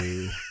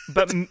 2.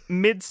 But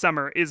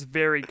Midsummer is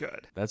very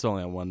good. That's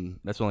only a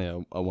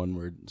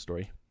one-word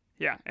story.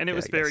 Yeah, and it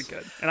was I very guess.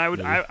 good. And I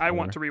want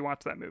whatever. to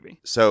rewatch that movie.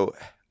 So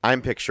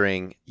I'm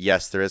picturing,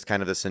 yes, there is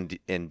kind of this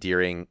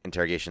endearing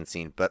interrogation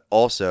scene, but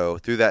also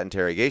through that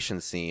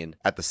interrogation scene,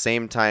 at the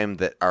same time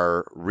that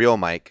our real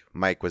Mike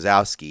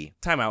Wazowski,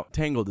 Time out.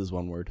 Tangled is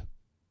one word.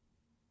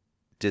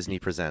 Disney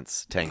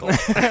presents Tangled.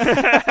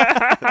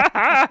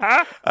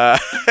 Yeah,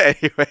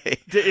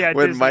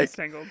 when Disney's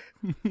Tangled.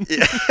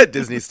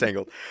 Disney's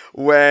Tangled.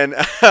 When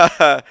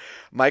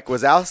Mike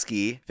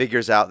Wazowski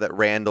figures out that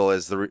Randall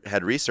is the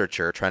head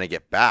researcher trying to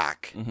get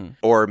back,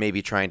 or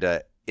maybe trying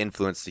to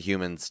influence the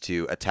humans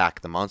to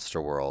attack the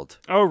monster world.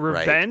 Oh,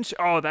 revenge?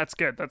 Right? Oh, that's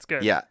good. That's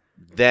good. Yeah.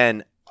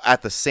 Then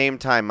at the same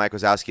time Mike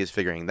Wazowski is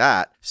figuring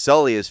that,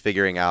 Sully is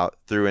figuring out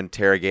through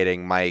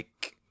interrogating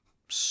Mike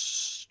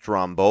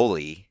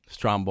Stromboli.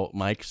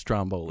 Mike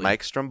Stromboli.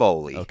 Mike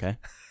Stromboli. Okay.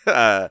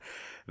 That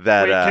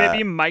Wait, can it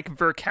be Mike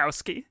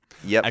Verkowski?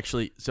 Yep.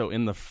 Actually, so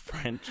in the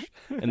French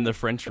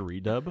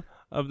redub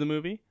of the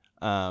movie,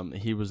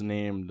 he was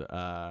named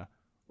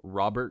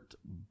Robert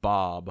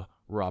Bob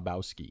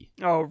Robowski.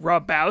 Oh,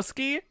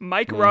 Robowski?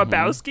 Mike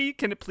Robowski?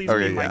 Can it please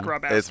be Mike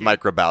Robowski? It's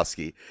Mike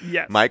Robowski.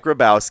 Yes. Mike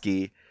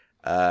Robowski,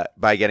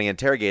 by getting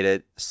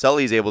interrogated,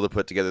 Sully's able to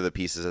put together the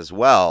pieces as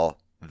well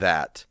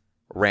that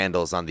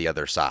Randall's on the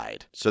other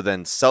side. So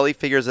then Sully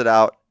figures it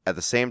out. At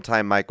the same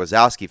time, Mike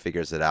Wazowski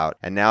figures it out.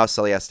 And now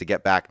Sully has to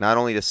get back not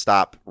only to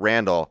stop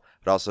Randall,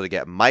 but also to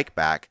get Mike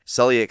back.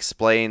 Sully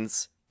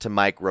explains to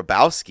Mike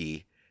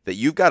Robowski that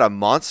you've got a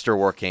monster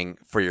working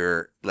for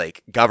your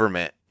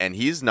government, and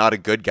he's not a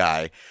good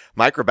guy.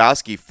 Mike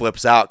Robowski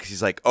flips out because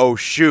he's like, oh,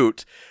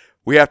 shoot,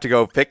 we have to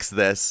go fix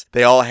this.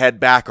 They all head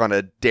back on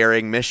a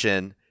daring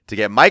mission to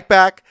get Mike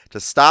back,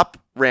 to stop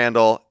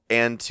Randall,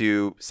 and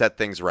to set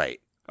things right.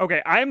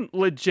 Okay, I'm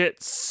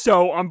legit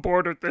so on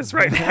board with this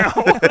right now.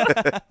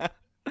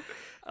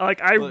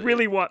 I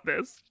really want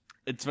this.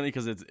 It's funny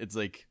because it's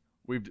like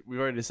we've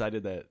already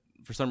decided that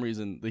for some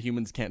reason the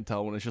humans can't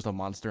tell when it's just a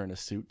monster in a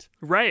suit.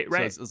 Right.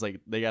 So it's like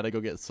they got to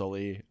go get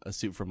Sully a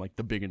suit from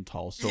the Big and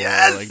Tall store,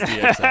 Yes!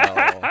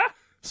 DXL.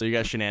 So you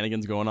got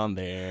shenanigans going on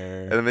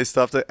there. And then they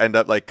still have to end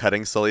up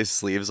cutting Sully's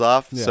sleeves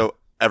off. Yeah. So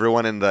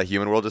everyone in the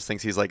human world just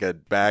thinks he's like a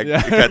bag.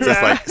 He cuts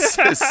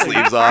his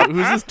sleeves off.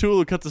 Who's this tool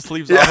who cuts the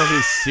sleeves off of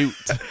his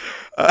suit?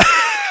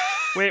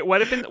 Wait,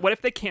 what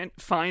if they can't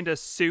find a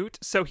suit,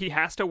 so he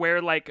has to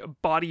wear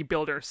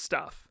bodybuilder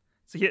stuff?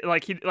 So he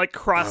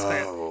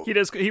CrossFit. Oh.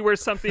 He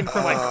wears something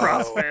from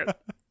CrossFit.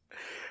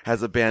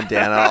 Has a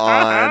bandana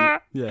on.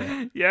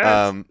 Yeah.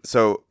 Yes.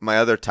 So my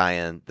other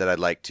tie-in that I'd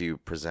like to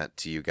present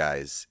to you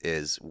guys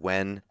is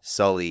when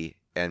Sully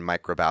and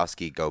Mike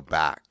Grabowski go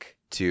back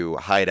to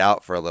hide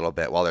out for a little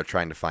bit while they're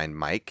trying to find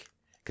Mike.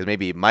 Because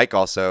maybe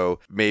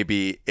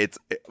it's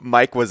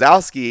Mike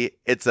Wazowski.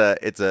 It's a.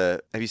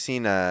 Have you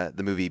seen the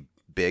movie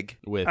Big?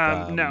 With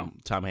no.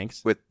 Tom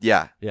Hanks.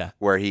 Yeah,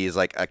 where he's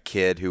a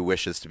kid who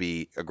wishes to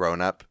be a grown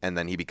up, and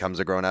then he becomes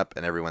a grown up,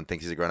 and everyone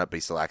thinks he's a grown up, but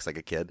he still acts like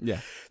a kid. Yeah.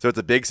 So it's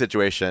a big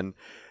situation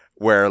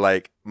where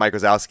Mike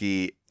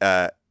Wazowski,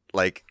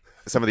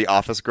 some of the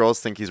office girls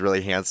think he's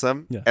really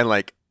handsome,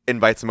 and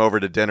invites him over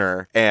to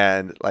dinner,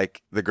 and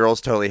the girl's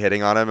totally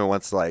hitting on him and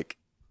wants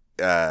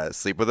to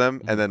sleep with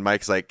him, and then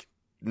Mike's like,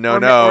 no,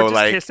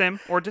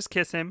 or just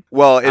kiss him.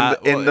 Well,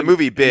 in the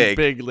movie in Big,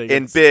 Big,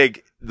 in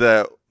Big,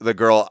 the the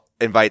girl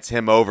invites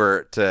him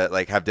over to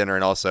like have dinner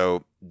and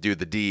also do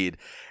the deed,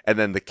 and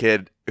then the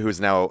kid who's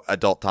now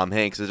adult Tom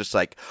Hanks is just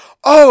like,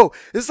 oh,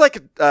 this is like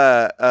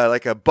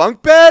a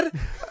bunk bed.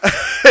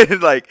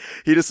 And like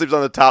he just sleeps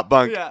on the top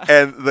bunk,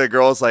 and the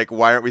girl's like,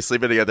 why aren't we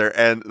sleeping together?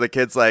 And the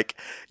kid's like,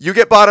 you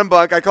get bottom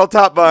bunk, I call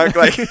top bunk.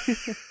 Like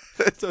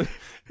So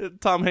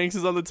Tom Hanks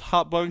is on the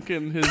top bunk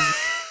and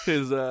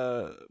his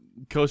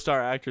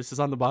co-star actress is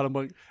on the bottom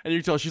bunk, and you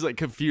can tell she's like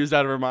confused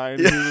out of her mind.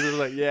 She's just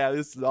like, yeah,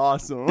 this is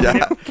awesome.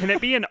 Yeah. Can it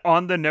be an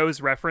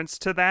on-the-nose reference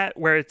to that,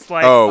 where it's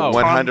like,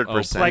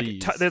 100%.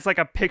 like there's like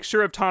a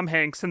picture of Tom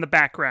Hanks in the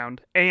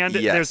background, and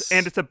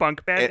it's a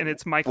bunk bed, and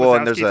it's Mike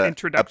and there's Wazowski's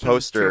introduction a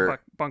poster, to a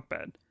bunk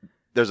bed.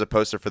 There's a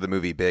poster for the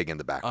movie Big in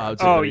the background.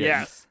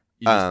 Yes.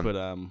 You just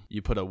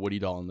put a Woody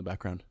doll in the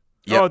background.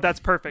 Yep. Oh, that's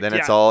perfect. Then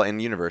it's all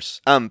in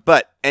universe.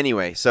 But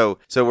anyway, so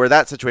where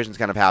that situation's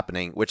kind of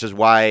happening, which is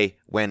why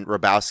when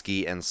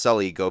Rabowski and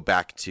Sully go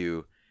back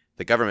to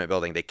the government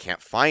building, they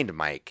can't find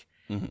Mike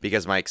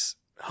because Mike's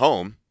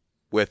home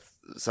with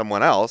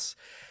someone else.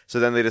 So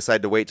then they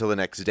decide to wait till the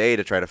next day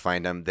to try to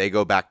find him. They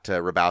go back to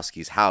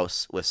Rabowski's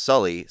house with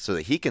Sully so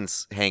that he can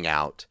hang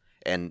out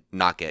and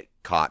not get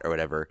caught or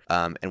whatever.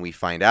 And we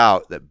find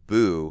out that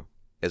Boo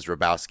is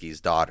Rabowski's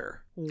daughter.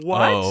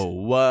 What? Oh,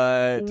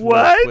 what?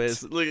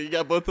 What? Look, you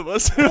got both of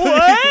us.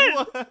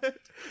 What?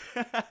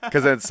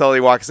 Because then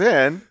Sully walks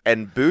in,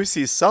 and Boo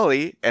sees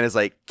Sully and is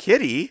like,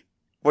 Kitty,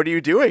 what are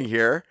you doing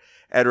here?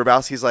 And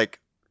Rabowski's like,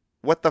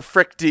 what the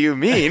frick do you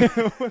mean?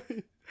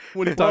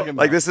 What are you talking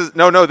about? Like, this is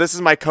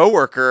my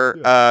coworker,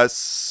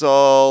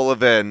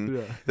 Sullivan.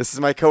 Yeah. This is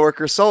my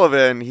coworker,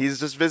 Sullivan.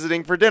 He's just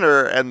visiting for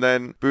dinner. And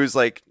then Boo's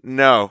like,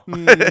 no,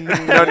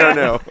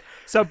 no.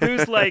 So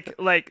Boo's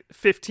like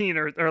 15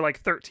 or like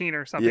 13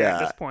 or something at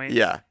this point.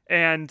 Yeah.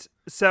 And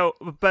so,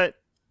 but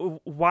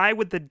why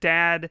would the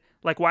dad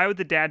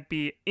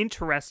be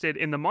interested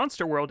in the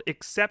monster world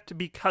except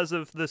because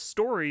of the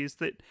stories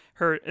that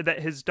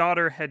his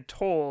daughter had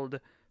told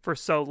for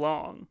so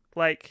long?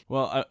 Like,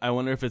 well, I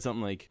wonder if it's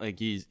something like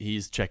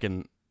he's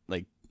checking,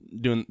 like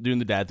doing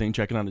the dad thing,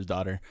 checking on his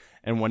daughter,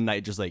 and one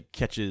night just like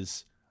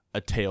catches a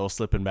tail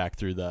slipping back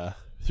through the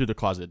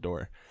closet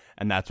door.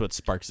 And that's what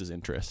sparks his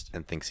interest.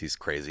 And thinks he's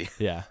crazy.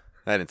 Yeah.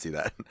 I didn't see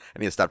that. I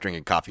need to stop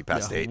drinking coffee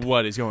past 8.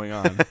 What is going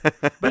on?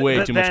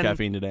 Way too much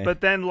caffeine today. But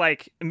then,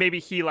 like, maybe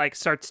he like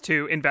starts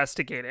to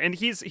investigate it, and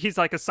he's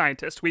like a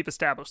scientist. We've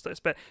established this,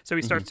 but so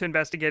he starts to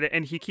investigate it,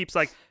 and he keeps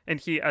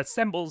he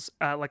assembles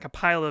like a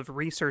pile of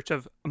research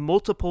of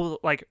multiple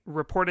like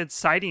reported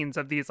sightings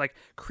of these like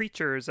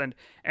creatures, and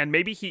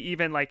maybe he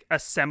even like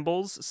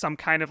assembles some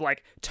kind of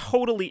like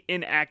totally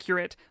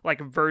inaccurate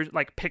like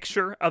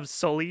picture of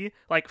Sully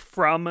like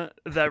from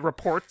the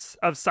reports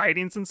of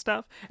sightings and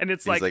stuff, and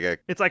it's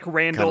it's like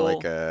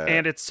Randall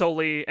and it's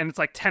Sully and it's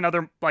like 10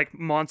 other like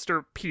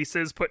monster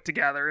pieces put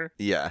together.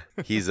 Yeah,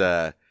 he's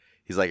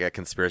like a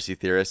conspiracy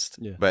theorist,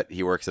 yeah. But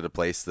he works at a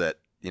place that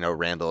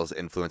Randall's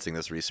influencing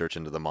this research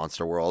into the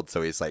monster world,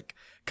 so he's like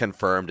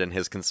confirmed in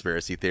his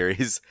conspiracy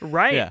theories.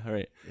 Right. Yeah,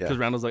 right. Because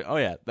Randall's like, oh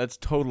yeah, that's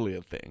totally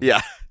a thing.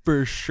 Yeah,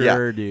 for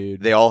sure,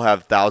 dude. They all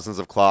have thousands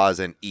of claws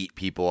and eat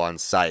people on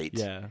sight.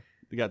 Yeah,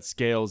 they got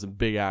scales and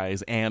big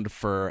eyes and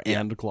fur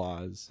and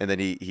claws. And then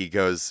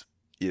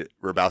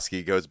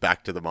Rabowski goes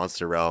back to the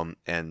monster realm,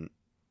 and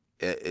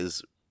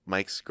is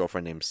Mike's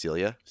girlfriend named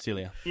Celia?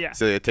 Celia. Yeah.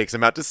 Celia takes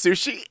him out to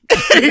sushi.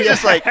 He's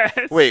just like,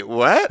 wait,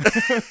 what?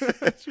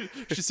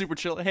 She's super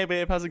chill. Hey,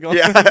 babe, how's it going?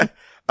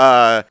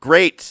 Yeah.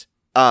 Great.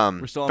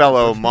 Fellow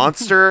Fellow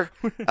monster.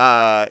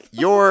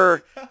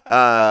 You're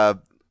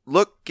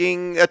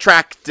looking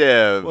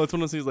attractive. Well, it's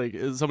one of those things like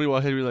somebody walk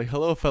ahead and be like,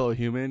 "Hello, fellow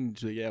human."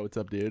 She's like, "Yeah, what's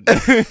up, dude?"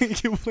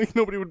 Like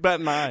nobody would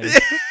bat an eye.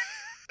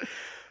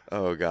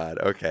 Oh God.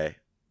 Okay.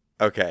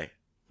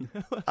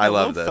 I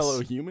love this.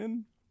 Fellow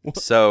human.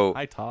 So,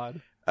 hi,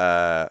 Todd.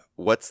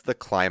 What's the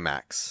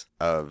climax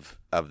of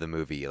the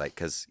movie? Like,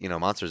 because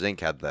Monsters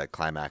Inc. had the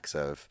climax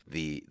of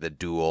the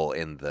duel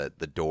in the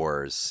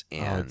doors,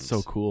 and it's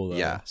so cool, though.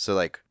 Yeah. So,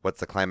 like, what's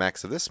the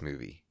climax of this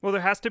movie? Well,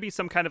 there has to be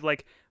some kind of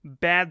like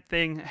bad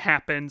thing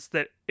happens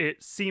that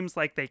it seems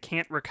like they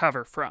can't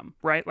recover from,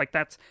 right? Like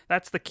that's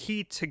the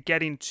key to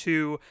getting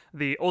to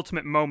the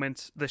ultimate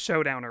moment, the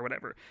showdown or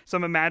whatever. So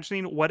I'm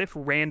imagining, what if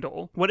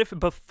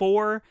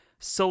before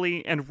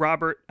Sully and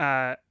Robert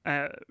Rabowski,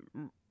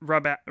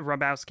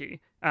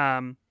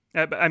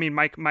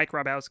 Mike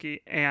Rabowski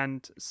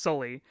and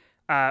Sully,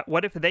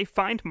 what if they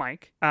find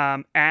Mike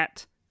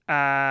at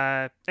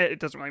it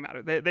doesn't really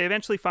matter. They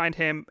eventually find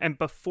him, and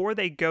before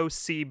they go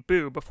see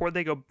Boo, before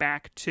they go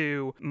back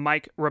to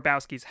Mike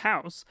Rabowski's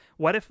house,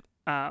 what if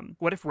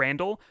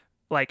Randall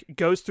like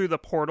goes through the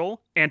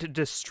portal and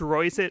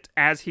destroys it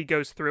as he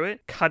goes through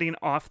it, cutting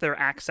off their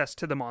access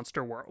to the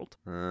monster world?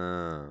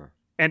 And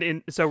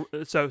so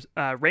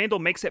Randall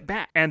makes it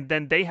back, and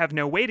then they have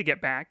no way to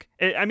get back.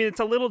 It's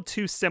a little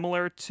too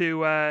similar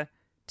to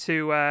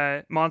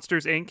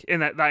Monsters Inc. in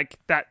that like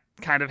that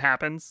kind of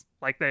happens.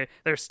 Like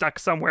they're stuck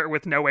somewhere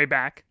with no way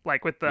back,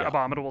 like with the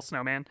abominable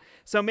snowman.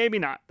 So maybe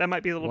not. That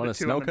might be a little bit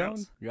too snow on the cone?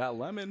 nose. You got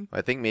lemon.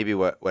 I think maybe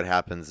what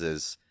happens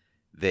is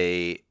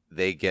they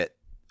get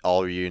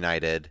all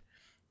reunited.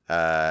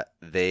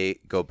 They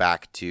go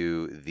back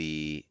to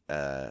the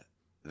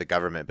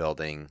government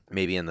building,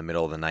 maybe in the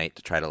middle of the night,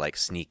 to try to like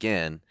sneak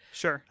in.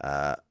 Sure.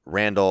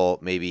 Randall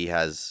maybe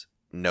has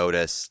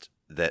noticed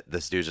that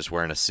this dude's just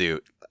wearing a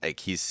suit.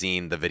 Like, he's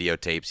seen the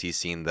videotapes, he's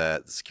seen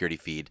the security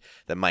feed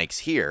that Mike's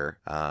here.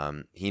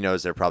 He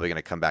knows they're probably going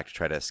to come back to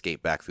try to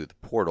escape back through the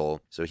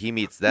portal. So he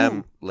meets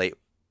them late.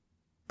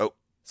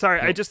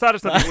 Sorry, I just thought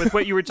of something with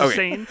what you were just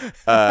saying.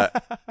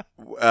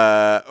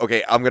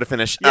 Okay, I'm gonna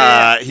finish.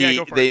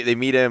 Go for it. They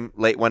meet him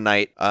late one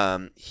night.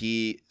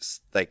 He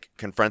like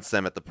confronts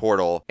them at the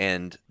portal,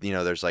 and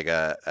there's like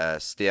a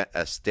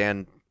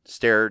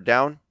stare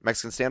down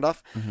Mexican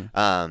standoff.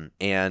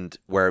 And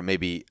where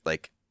maybe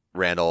like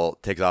Randall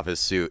takes off his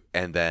suit,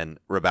 and then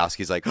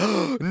Hrabowski's like,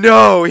 oh,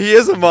 no, he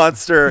is a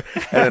monster,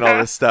 and then all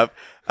this stuff.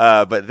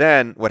 But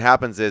then what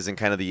happens is, in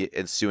kind of the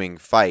ensuing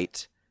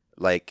fight,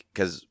 like,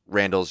 because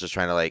Randall's just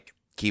trying to like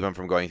keep him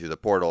from going through the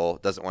portal,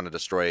 doesn't want to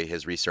destroy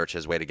his research,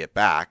 his way to get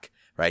back,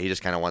 right? He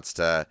just kind of wants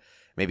to,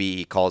 maybe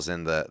he calls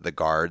in the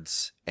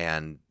guards,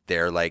 and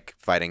they're like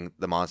fighting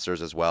the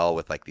monsters as well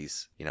with like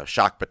these,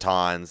 shock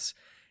batons,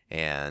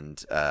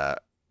 and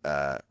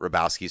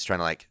Hrabowski's trying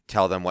to like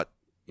tell them what,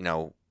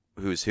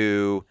 who's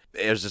who.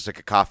 There's just a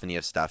cacophony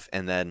of stuff.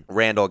 And then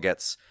Randall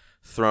gets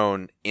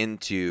thrown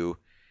into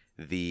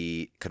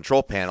the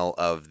control panel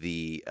of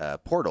the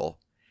portal,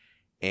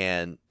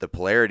 and the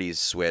polarities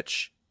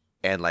switch,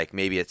 and like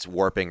maybe it's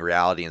warping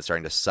reality and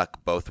starting to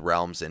suck both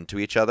realms into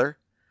each other.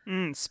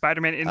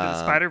 Spider-Man into the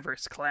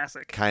Spider-Verse,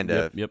 classic. Kind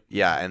of. Yep.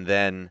 Yeah, and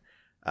then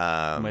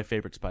my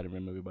favorite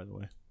Spider-Man movie, by the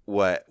way.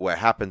 What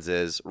happens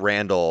is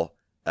Randall,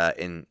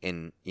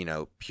 in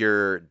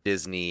pure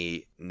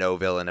Disney no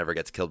villain ever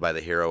gets killed by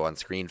the hero on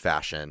screen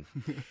fashion,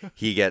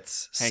 he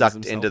gets sucked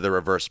himself into the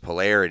reverse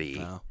polarity.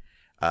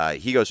 Wow.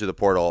 He goes through the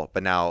portal,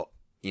 but now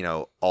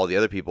all the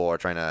other people are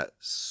trying to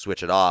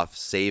switch it off,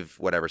 save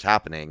whatever's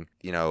happening.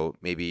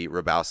 Maybe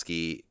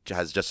Hrabowski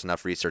has just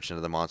enough research into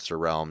the monster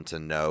realm to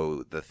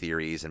know the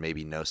theories and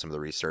maybe know some of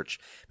the research.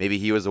 Maybe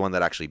he was the one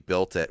that actually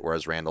built it,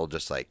 whereas Randall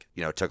just like,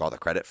 took all the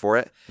credit for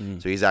it.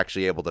 So he's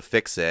actually able to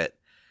fix it,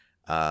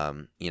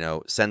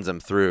 sends them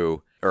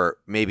through, or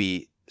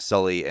maybe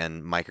Sully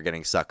and Mike are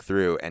getting sucked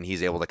through, and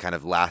he's able to kind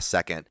of last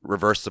second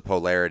reverse the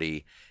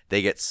polarity.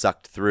 They get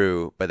sucked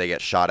through, but they get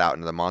shot out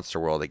into the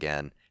monster world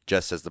again,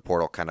 just as the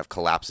portal kind of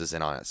collapses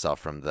in on itself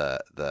from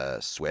the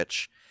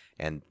switch,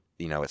 and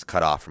it's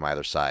cut off from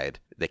either side.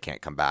 They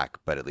can't come back,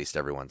 but at least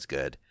everyone's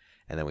good.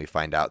 And then we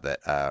find out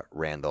that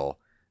Randall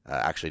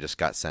actually just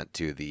got sent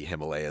to the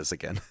Himalayas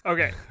again.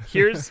 Okay,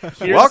 here's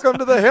Welcome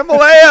to the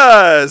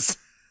Himalayas.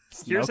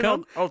 Here's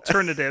an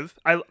alternative.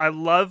 I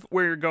love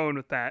where you're going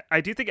with that.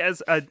 I do think,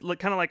 as kind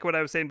of like what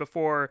I was saying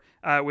before,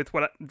 with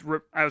what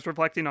I was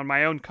reflecting on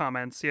my own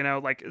comments.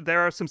 Like there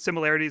are some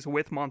similarities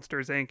with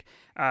Monsters Inc.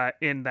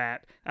 In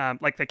that,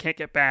 like they can't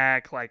get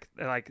back. Like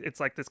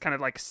it's like this kind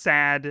of like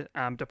sad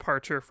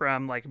departure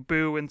from like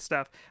Boo and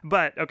stuff.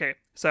 But okay,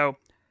 so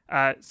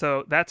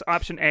that's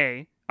option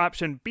A.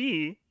 Option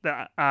B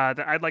that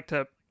I'd like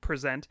to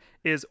present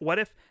is, what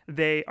if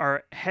they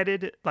are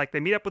headed, like they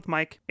meet up with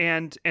Mike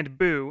and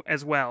Boo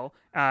as well,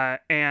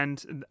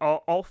 and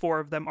all four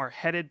of them are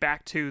headed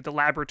back to the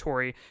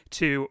laboratory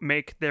to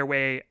make their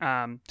way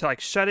to like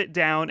shut it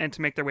down and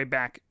to make their way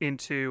back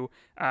into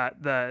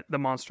the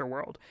monster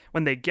world.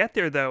 When they get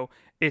there though,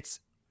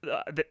 it's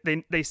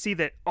they see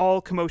that all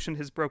commotion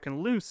has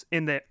broken loose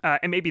in the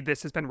and maybe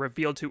this has been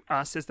revealed to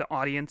us as the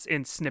audience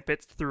in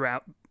snippets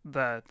throughout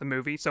the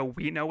movie, so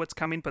we know what's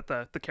coming, but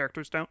the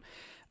characters don't.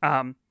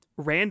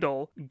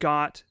 Randall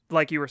got,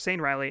 like you were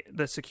saying, Riley,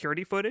 the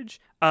security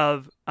footage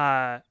of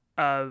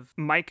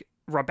Mike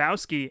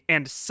Hrabowski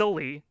and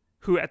Sully,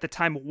 who at the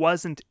time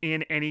wasn't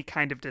in any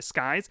kind of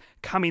disguise,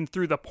 coming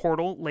through the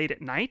portal late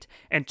at night,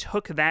 and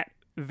took that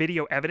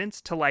video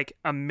evidence to like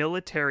a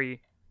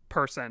military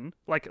person,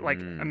 like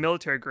a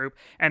military group,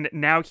 and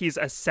now he's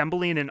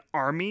assembling an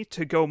army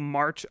to go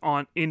march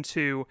on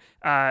into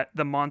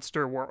the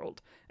monster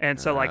world. And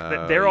so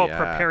like they're all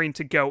preparing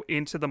to go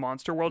into the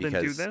monster world and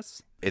do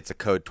this. It's a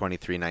code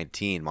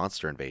 2319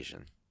 monster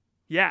invasion.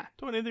 Yeah.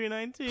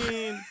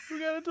 2319. We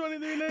got a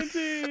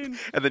 2319.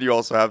 And then you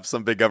also have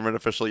some big government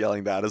official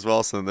yelling that as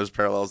well, so then there's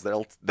parallels there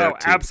too.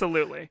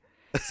 Absolutely.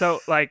 So,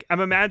 like, I'm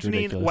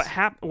imagining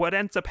what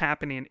ends up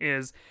happening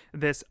is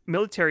this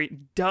military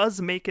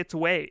does make its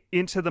way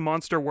into the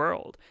monster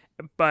world,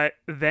 but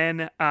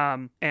then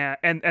Mike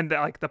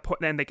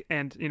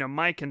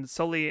and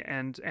Sully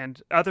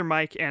and other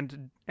Mike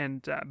and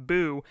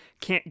Boo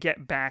can't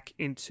get back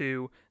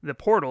into the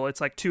portal.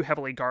 It's like too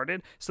heavily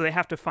guarded, so they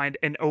have to find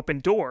an open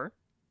door.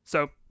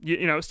 So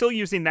still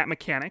using that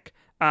mechanic.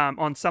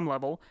 On some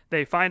level,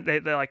 they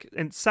like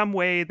in some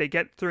way they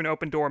get through an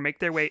open door, make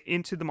their way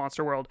into the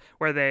monster world,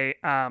 where they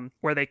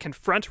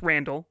confront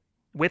Randall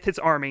with his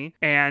army,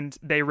 and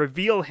they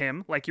reveal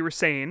him, like you were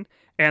saying,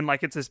 and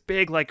like it's this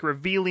big like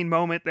revealing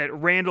moment that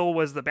Randall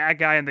was the bad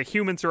guy, and the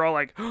humans are all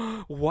like,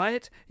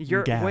 "What?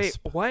 Wait,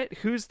 what?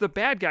 Who's the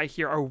bad guy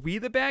here? Are we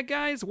the bad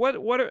guys?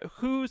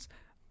 Who's?"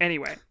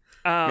 Anyway.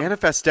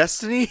 Manifest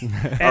Destiny?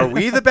 Are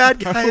we the bad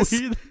guys?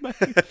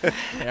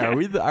 Are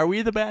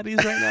we the baddies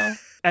right now?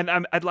 And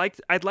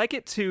I'd like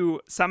it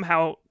to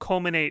somehow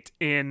culminate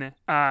in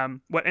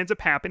what ends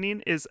up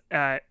happening is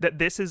that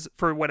this is,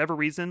 for whatever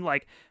reason,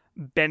 like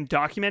been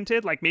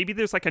documented. Like maybe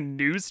there's like a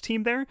news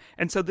team there,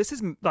 and so this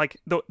is like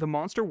the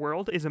monster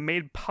world is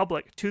made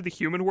public to the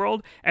human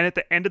world. And at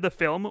the end of the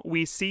film,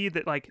 we see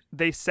that like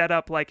they set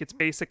up like it's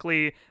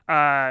basically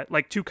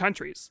like two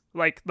countries.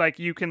 Like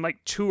you can like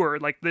tour,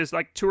 like there's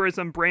like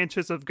tourism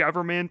branches of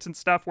government and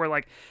stuff where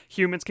like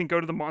humans can go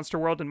to the monster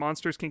world and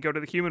monsters can go to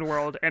the human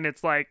world, and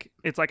it's like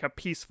a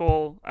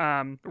peaceful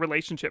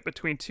relationship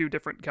between two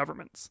different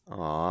governments.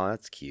 Aw,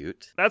 that's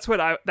cute. That's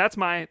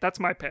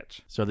my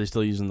pitch. So are they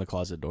still using the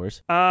closet doors?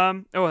 Oh,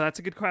 that's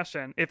a good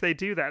question. If they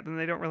do that, then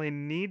they don't really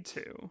need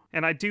to.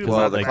 And I do Well,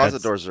 love the like closet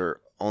that's- doors are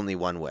only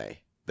one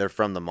way. They're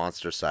from the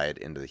monster side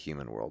into the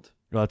human world.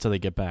 Well, that's how they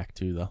get back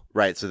too, though.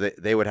 Right, so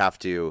they would have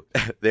to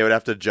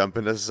jump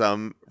into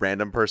some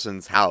random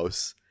person's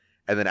house,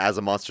 and then as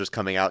a monster's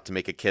coming out to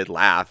make a kid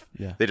laugh,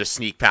 Yeah. they just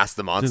sneak past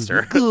the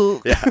monster.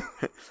 Just- Yeah.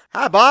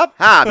 Hi, Bob.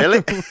 Hi,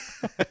 Billy.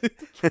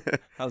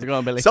 How's it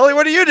going, Billy? Sully,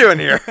 what are you doing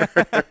here?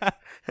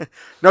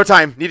 No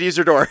time. Need to use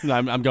your door. No,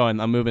 I'm going.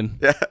 I'm moving.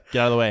 Yeah.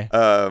 Get out of the way.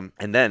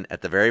 And then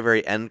at the very,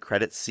 very end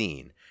credit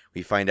scene,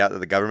 we find out that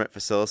the government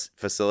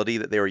facility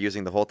that they were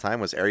using the whole time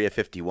was Area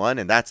 51,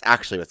 and that's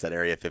actually what's at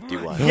Area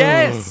 51.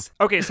 Yes.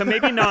 Okay, so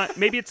maybe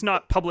it's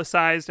not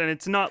publicized and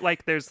it's not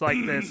like there's like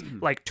this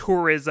like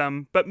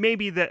tourism, but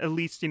maybe that at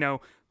least,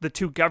 the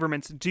two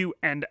governments do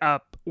end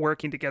up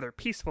working together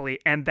peacefully,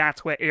 and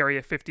that's what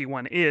Area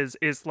 51 is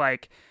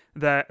like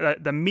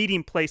the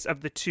meeting place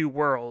of the two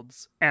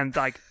worlds, and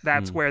like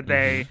that's where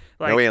they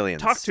like No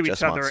aliens, talk to each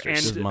just other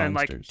monsters. Just and like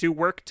monsters. do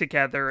work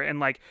together and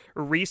like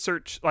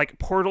research like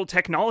portal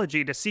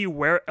technology to see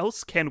where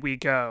else can we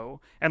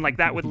go, and like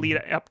that would lead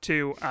up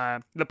to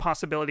the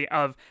possibility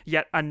of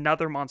yet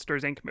another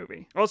Monsters Inc.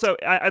 movie. Also,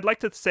 I'd like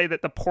to say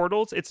that the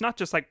portals, it's not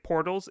just like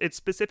portals, it's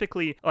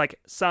specifically like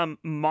some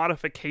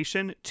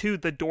modification to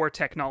the door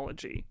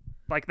technology.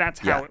 Like that's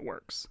how Yeah. it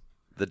works.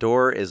 The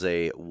door is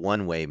a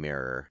one-way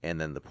mirror,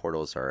 and then the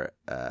portals are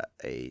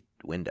a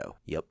window.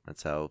 Yep,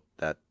 that's how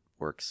that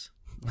works.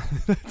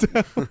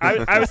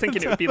 I was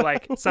thinking it would be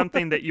like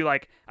something that you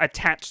like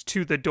attach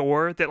to the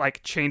door that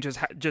like changes,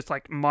 just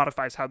like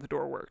modifies how the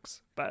door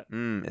works. But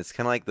It's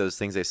kind of like those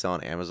things they sell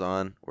on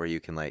Amazon where you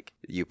can like,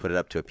 you put it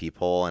up to a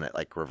peephole and it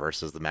like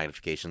reverses the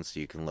magnification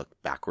so you can look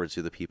backwards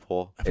through the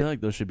peephole. I feel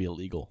like those should be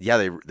illegal.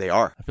 Yeah, they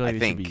are. I feel like they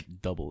think. should be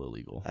double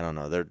illegal. I don't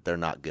know. They're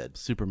not good.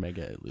 Super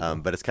mega illegal.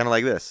 But it's kind of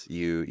like this.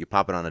 You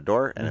pop it on a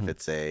door, and if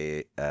it's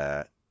a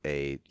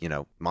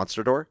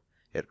monster door,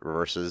 it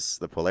reverses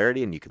the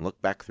polarity, and you can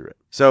look back through it.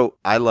 So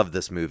I love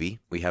this movie.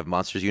 We have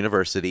Monsters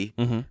University,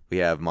 we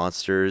have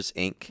Monsters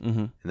Inc.,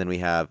 and then we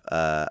have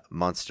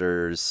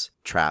Monsters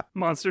Trap,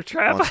 Monster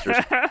Trap. Monsters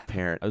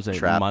Parent I would say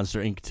Trap,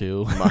 Monster Inc.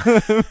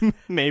 2.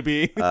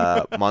 Maybe.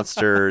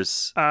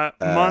 Monsters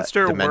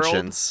Monster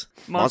Dimensions,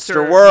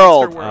 Monster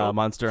World,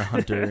 Monster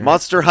Hunter.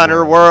 Monster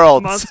Hunter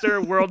World,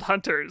 Monster World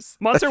Hunters.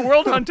 Monster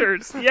World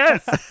Hunters.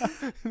 Yes.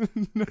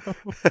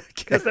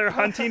 Because they're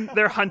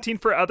hunting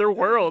for other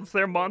worlds.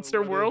 They're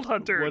Monster World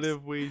Hunters. What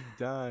have we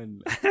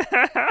done?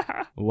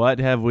 What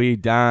have we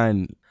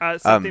done?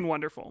 Something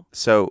wonderful.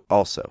 So,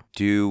 also,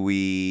 do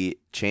we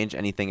change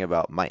anything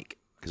about Mike?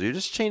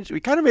 Because we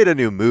kind of made a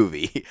new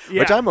movie,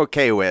 which Yeah. I'm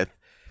okay with.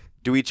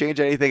 Do we change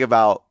anything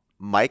about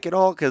Mike at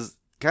all? Because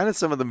kind of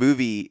some of the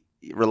movie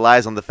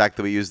relies on the fact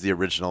that we use the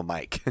original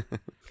Mike.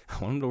 I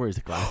want him to wear his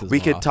glasses. We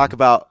more could often. talk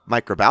about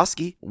Mike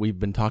Grabowski, We've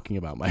been talking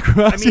about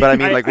microbes. but I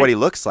mean, I- what he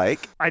looks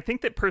like. I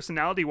think that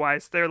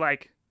personality-wise, they're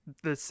like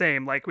the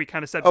same. Like we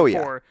kind of said Oh, yeah.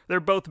 before, they're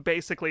both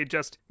basically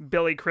just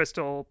Billy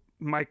Crystal,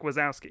 Mike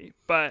Wazowski.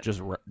 But just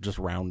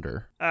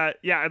rounder.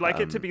 yeah, I'd like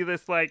it to be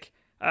this like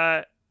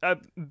a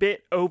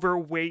bit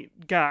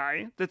overweight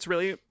guy that's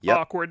really Yep.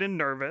 awkward and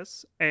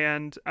nervous,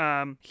 and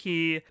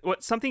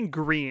something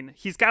green.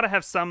 He's got to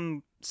have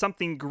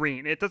something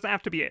green. It doesn't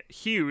have to be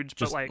huge,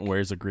 Just but like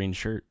wears a green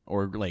shirt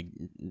or like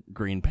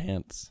green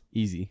pants.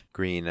 Easy.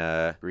 Green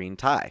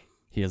tie.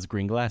 He has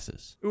green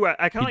glasses. ooh, I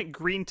kind of like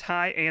green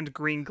tie and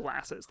green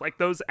glasses. Like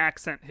those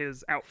accent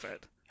his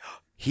outfit.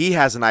 He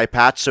has an eye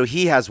patch, so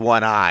he has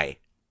one eye.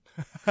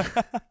 I'm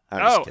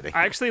just kidding.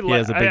 I actually He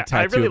has a big I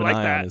tattoo really of an like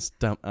eye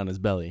that. on his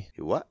belly.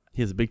 What?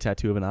 He has a big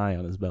tattoo of an eye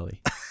on his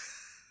belly.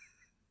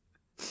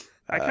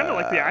 I kind of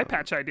like the eye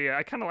patch idea.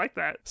 I kind of like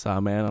that. Saw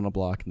a man on a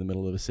block in the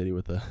middle of a city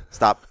with a.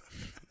 Stop.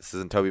 This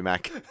isn't Toby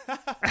Mac.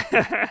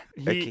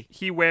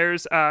 He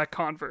wears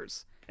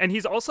Converse, and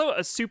he's also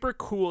a super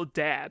cool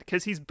dad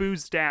because he's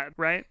Boo's dad,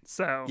 right?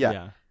 So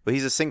Yeah. But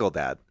he's a single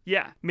dad.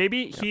 yeah,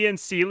 maybe he and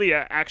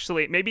Celia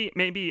actually, maybe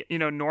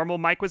normal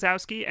Mike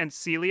Wazowski and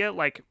Celia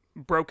like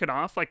broke it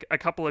off like a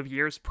couple of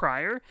years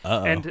prior,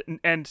 Uh-oh.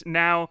 and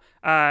now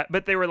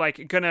but they were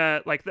like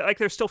gonna like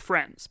they're still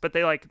friends, but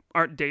they like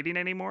aren't dating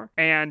anymore,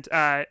 and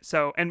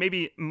and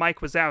maybe Mike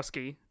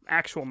Wazowski,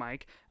 actual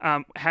Mike,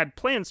 had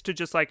plans to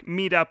just like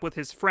meet up with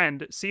his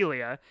friend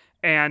Celia,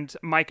 and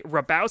Mike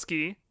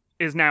Rabowski,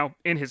 is now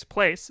in his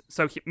place,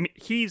 so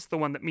he's the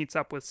one that meets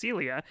up with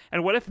Celia.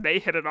 And what if they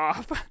hit it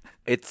off?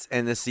 It's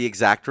the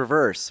exact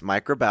reverse.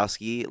 Mike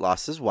Grabowski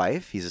lost his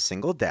wife. He's a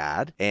single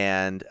dad,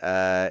 and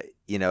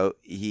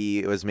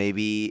he was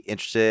maybe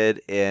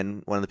interested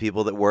in one of the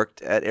people that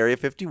worked at Area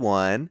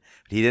 51.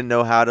 But he didn't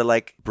know how to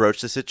like broach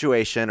the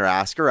situation or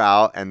ask her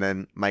out. And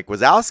then Mike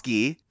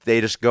Wazowski,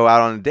 they just go out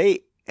on a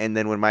date. And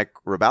then when Mike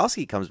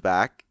Grabowski comes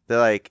back, they're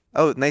like,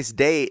 "Oh, nice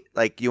date.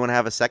 Like, you want to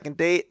have a second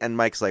date?" And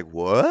Mike's like,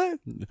 "What?"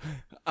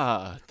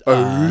 I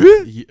love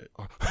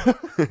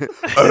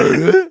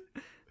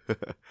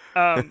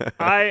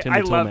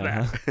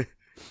that. Huh?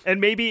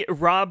 And maybe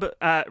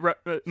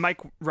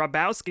Mike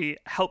Grabowski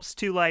helps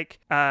to like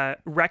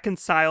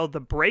reconcile the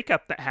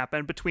breakup that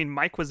happened between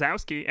Mike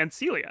Wazowski and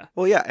Celia.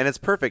 Well, yeah, and it's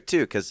perfect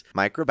too because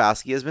Mike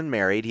Grabowski has been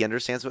married. He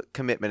understands what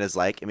commitment is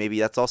like, and maybe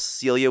that's all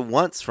Celia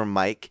wants from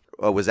Mike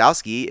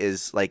Wazowski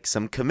is like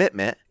some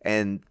commitment,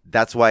 and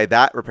that's why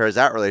that repairs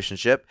that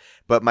relationship.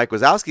 But Mike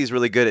Wazowski is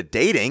really good at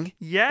dating,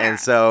 and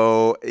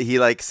so he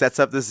like sets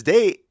up this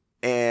date,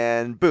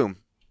 and boom.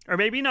 Or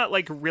maybe not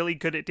like really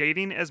good at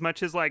dating as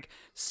much as like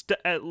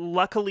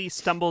luckily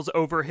stumbles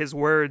over his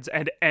words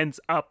and ends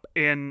up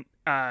in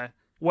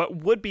what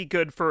would be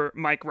good for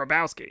Mike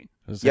Grabowski.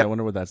 I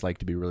wonder what that's like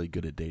to be really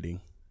good at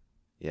dating.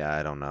 Yeah,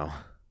 I don't know.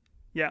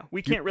 Yeah,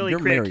 we can't really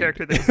create married. a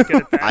character that's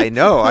good at that. I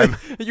know.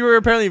 You were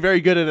apparently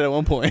very good at it at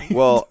one point.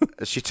 Well,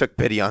 she took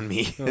pity on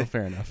me. Oh,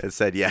 fair enough. And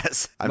said,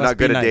 yes, I'm Must not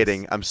good be at nice.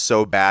 dating. I'm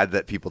so bad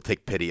that people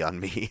take pity on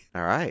me.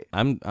 All right.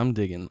 I'm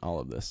digging all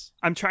of this.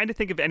 I'm trying to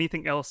think of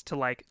anything else to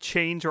like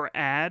change or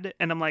add.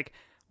 And I'm like,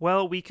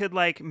 well, we could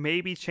like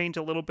maybe change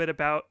a little bit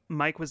about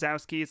Mike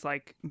Wazowski's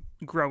like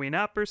growing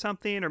up or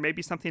something, or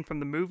maybe something from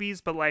the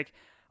movies. But like,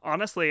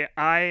 honestly,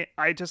 I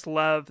just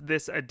love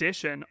this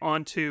addition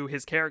onto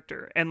his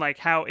character and like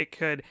how it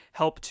could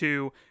help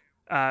to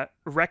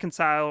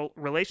reconcile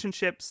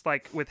relationships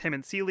like with him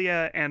and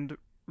Celia and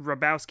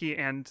Grabowski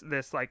and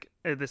this like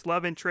this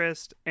love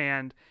interest.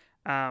 And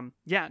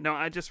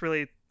I just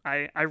really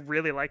I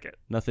really like it.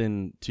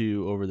 Nothing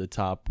too over the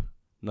top.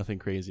 Nothing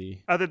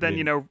crazy. Other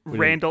than,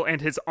 Randall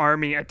and his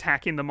army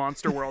attacking the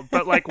monster world.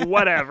 But like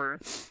whatever.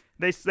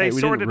 They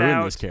sorted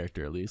out this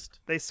character at least.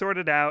 They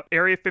sorted out.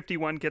 Area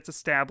 51 gets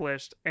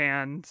established,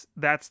 and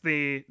that's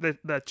the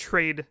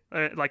trade,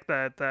 like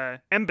the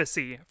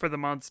embassy for the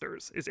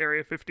monsters is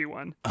Area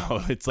 51.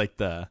 Oh, it's like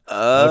the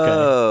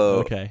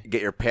okay.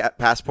 Get your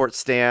passport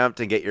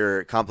stamped and get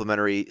your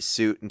complimentary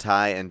suit and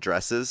tie and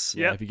dresses.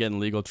 Yeah, if you get in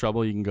legal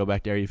trouble, you can go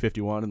back to Area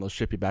 51 and they'll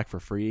ship you back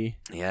for free.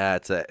 Yeah,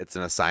 it's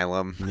an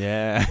asylum.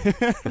 Yeah,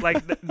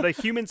 like the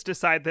humans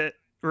decide that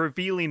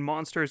revealing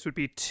monsters would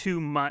be too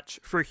much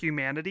for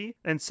humanity,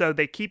 and so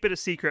they keep it a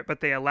secret,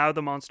 but they allow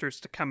the monsters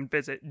to come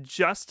visit,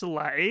 just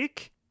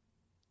like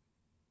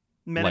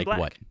Men in Black.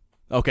 What?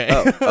 Okay.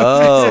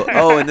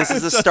 Oh, and this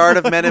is the start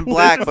of Men in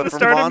Black, but for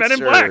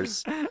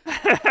monsters. Men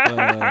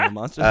in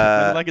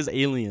Black is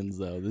aliens,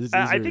 though.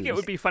 I think it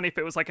would be funny if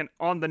it was like an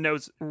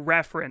on-the-nose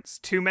reference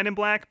to Men in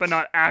Black, but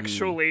not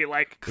actually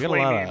like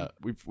claiming.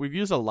 We've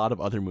used a lot of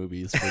other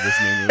movies for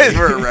this new movie.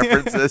 For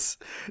references,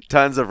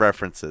 tons of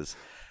references.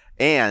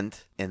 And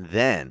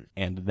then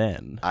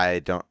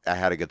I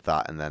had a good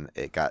thought, and then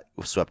it got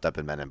swept up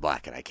in Men in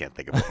Black, and I can't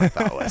think of what my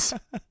thought was.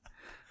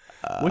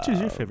 Which is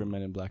your favorite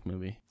Men in Black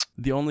movie?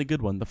 The only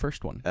good one, the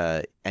first one.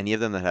 Any of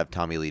them that have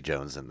Tommy Lee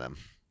Jones in them.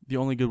 The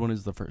only good one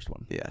is the first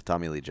one. Yeah,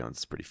 Tommy Lee Jones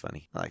is pretty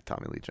funny. I like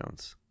Tommy Lee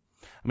Jones.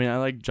 I mean, I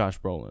like Josh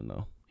Brolin,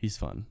 though. He's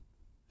fun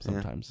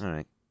sometimes. Yeah, all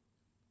right.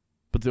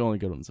 But the only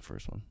good one's the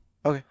first one.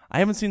 Okay. I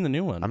haven't seen the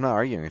new one. I'm not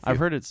arguing with you. I've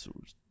heard it's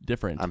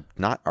different. I'm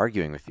not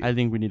arguing with you. I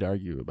think we need to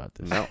argue about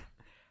this. No.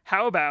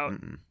 How about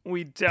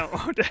we don't?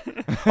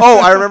 Oh,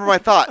 I remember my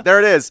thought. There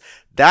it is.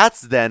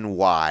 That's then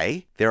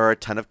why there are a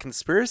ton of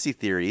conspiracy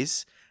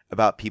theories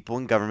about people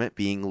in government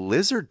being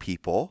lizard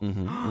people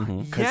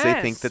because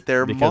they think that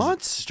they're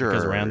monsters.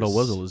 Because Randall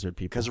was a lizard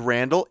people. Because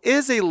Randall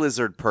is a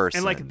lizard person.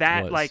 And like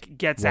that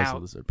gets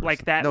out.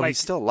 Like that. No, he's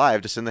still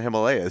alive, just in the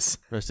Himalayas.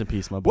 Rest in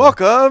peace, my boy.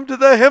 Welcome to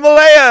the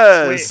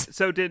Himalayas. Wait,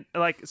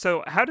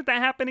 so how did that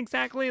happen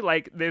exactly?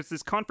 Like there's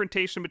this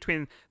confrontation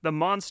between the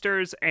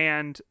monsters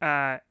and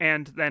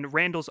then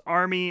Randall's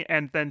army,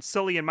 and then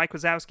Sully and Mike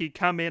Wazowski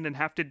come in and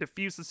have to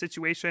defuse the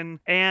situation.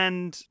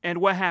 And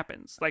what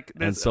happens? Like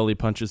and Sully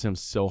punches him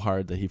so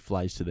hard that he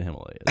flies to the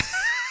Himalayas.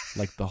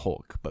 Like the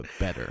Hulk, but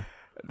better.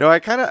 No, I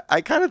kind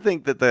of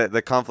think that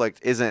the conflict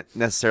isn't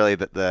necessarily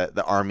that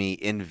the army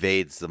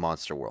invades the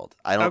monster world.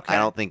 I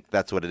don't think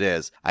that's what it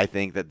is. I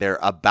think that they're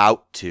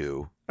about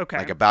to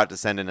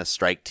send in a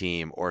strike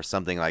team or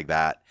something like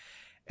that.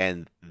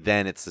 And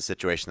then it's the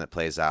situation that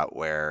plays out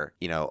where,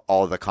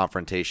 all the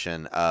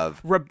confrontation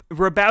of...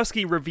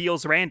 Grabowski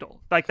reveals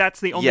Randall. Like, that's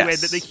the only way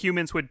that the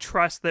humans would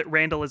trust that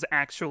Randall is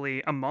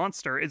actually a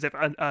monster, is if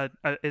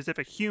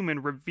a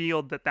human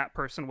revealed that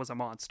person was a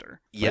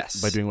monster.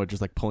 Yes. By doing what?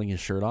 Just like pulling his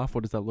shirt off?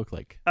 What does that look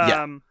like?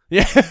 Yeah.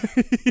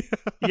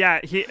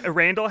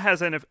 Randall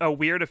has a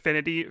weird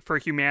affinity for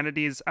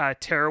humanity's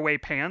tearaway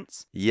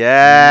pants.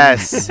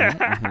 Yes.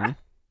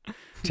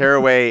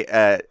 Tearaway,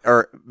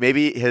 or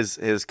maybe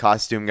his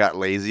costume got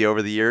lazy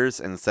over the years,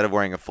 and instead of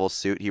wearing a full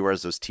suit, he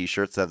wears those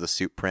T-shirts that have the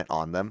suit print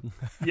on them.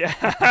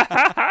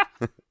 Yeah.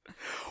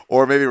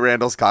 Or maybe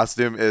Randall's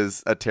costume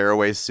is a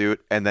tearaway suit,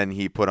 and then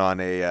he put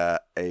on a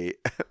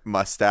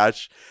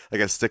mustache, like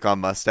a stick-on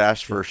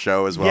mustache for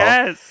show as well.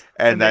 Yes.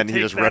 And then they he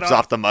take just that rips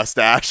off the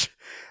mustache.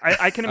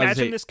 I can I was imagine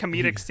saying- this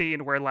comedic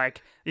scene where,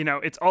 like, you know,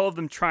 it's all of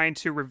them trying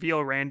to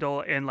reveal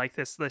Randall in like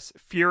this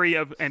fury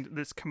of and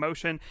this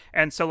commotion,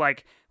 and so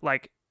like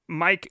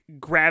Mike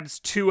grabs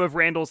two of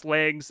Randall's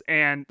legs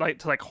and like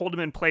to like hold him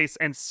in place,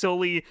 and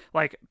slowly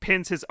like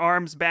pins his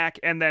arms back,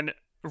 and then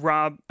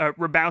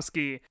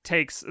Rabowski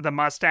takes the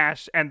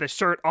mustache and the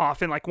shirt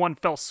off in like one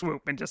fell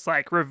swoop and just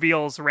like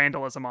reveals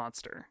Randall as a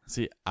monster.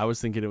 See, I was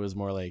thinking it was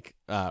more like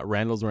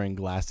Randall's wearing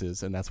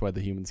glasses, and that's why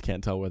the humans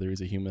can't tell whether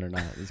he's a human or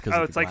not. It's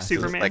It's like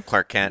Superman. Like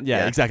Clark Kent.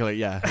 Yeah, exactly.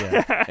 Yeah.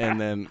 And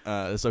then,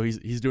 so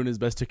he's doing his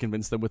best to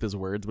convince them with his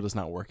words, but it's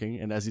not working.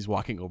 And as he's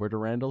walking over to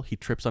Randall, he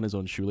trips on his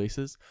own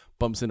shoelaces,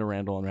 bumps into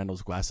Randall, and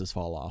Randall's glasses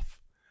fall off.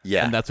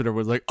 Yeah. And that's when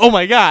everyone's like, "Oh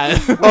my god!"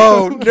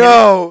 Oh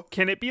no!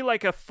 Can it be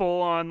like a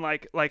full on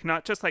like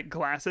not just like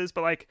glasses,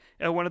 but like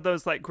one of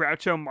those like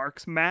Groucho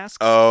Marx masks?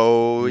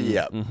 Oh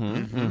yeah.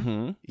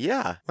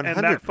 Yeah. 100%. And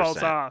that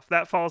falls off.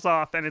 That falls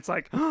off, and it's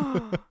like,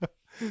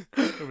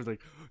 It was like,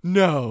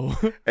 "No!"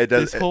 It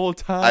does. This whole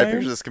time. I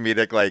picture this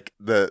comedic, like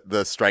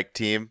the strike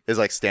team is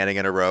like standing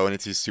in a row, and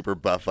it's these super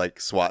buff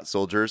like SWAT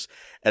soldiers.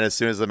 And as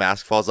soon as the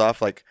mask falls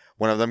off, like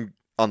one of them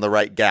on the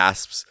right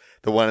gasps.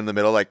 The one in the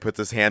middle like puts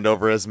his hand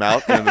over his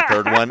mouth, and then the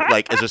third one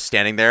like is just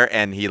standing there,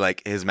 and he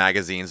like his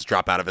magazines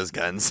drop out of his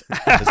guns.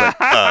 It's like,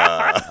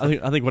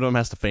 I think one of them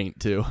has to faint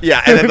too.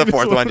 Yeah, and then the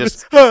fourth one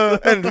just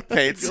and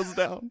faints. Goes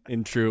down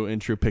in true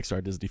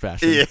Pixar Disney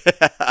fashion. Yeah.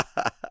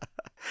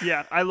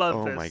 yeah, I love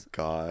Oh this. my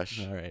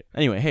gosh. All right.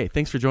 Anyway, hey,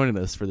 thanks for joining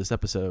us for this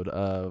episode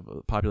of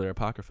Popular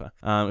Apocrypha.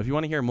 If you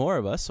want to hear more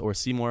of us or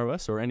see more of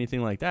us or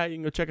anything like that, you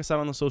can go check us out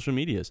on the social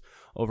medias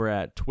over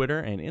at Twitter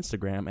and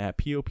Instagram at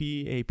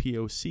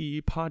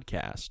POPAPOC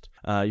Podcast.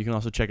 You can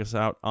also check us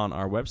out on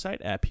our website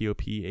at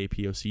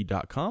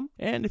POPAPOC.com.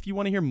 And if you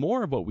want to hear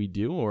more of what we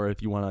do, or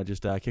if you want to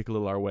just kick a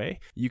little our way,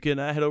 you can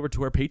head over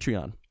to our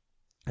Patreon.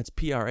 That's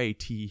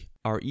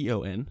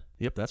PRATREON.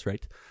 Yep, that's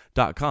right.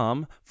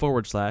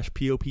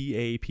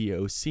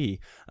 .com/POPAPOC.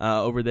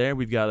 Over there,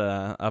 we've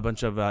got a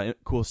bunch of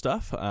cool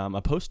stuff,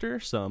 a poster,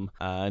 some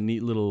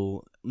neat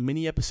little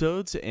mini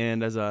episodes,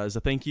 and as a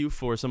thank you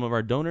for some of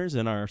our donors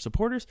and our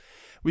supporters,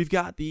 we've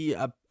got the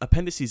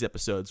appendices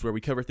episodes where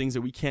we cover things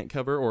that we can't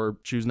cover or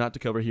choose not to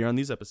cover here on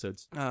these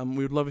episodes.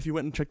 We would love if you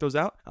went and checked those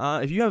out.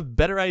 If you have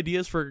better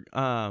ideas for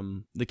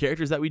the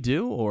characters that we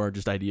do, or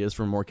just ideas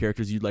for more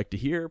characters you'd like to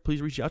hear,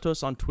 please reach out to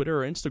us on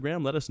Twitter or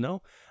Instagram. Let us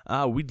know.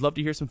 We'd love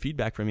to hear some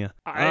feedback from you.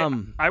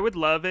 I would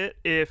love it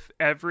if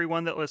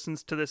everyone that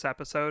listens to this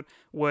episode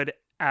would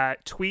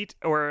tweet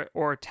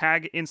or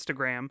tag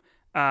Instagram.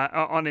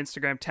 On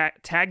Instagram,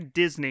 tag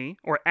Disney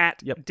or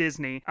at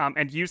Disney,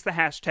 and use the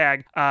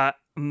hashtag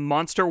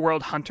Monster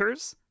World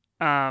Hunters,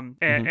 so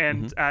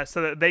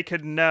that they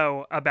could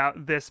know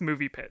about this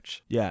movie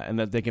pitch. Yeah, and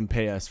that they can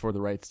pay us for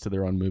the rights to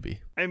their own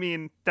movie. I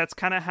mean, that's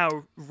kind of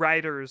how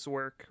writers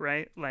work,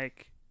 right?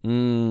 Like,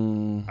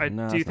 No,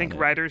 do you think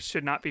writers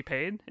should not be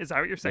paid? Is that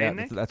what you're saying,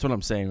 Nick? That's what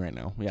I'm saying right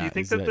now. Yeah. Do you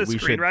think that the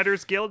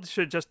Screenwriters Guild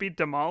should just be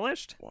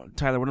demolished?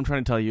 Tyler, what I'm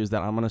trying to tell you is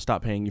that I'm going to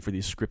stop paying you for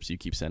these scripts you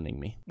keep sending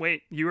me.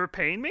 Wait, you were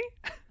paying me?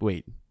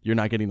 Wait, you're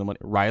not getting the money.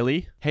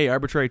 Riley? Hey,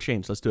 arbitrary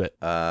change. Let's do it.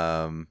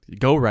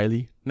 Go,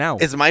 Riley. Now.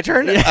 It's my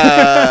turn?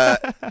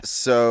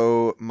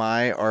 So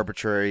my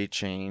arbitrary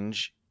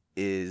change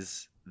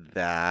is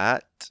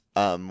that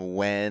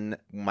when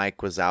Mike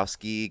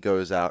Wazowski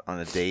goes out on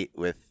a date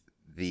with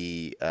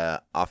the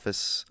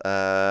office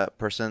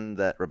person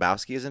that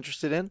Rabowski is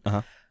interested in,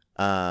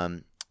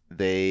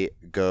 they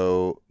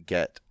go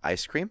get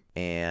ice cream,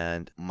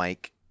 and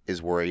Mike is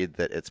worried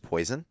that it's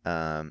poison,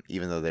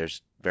 even though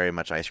there's very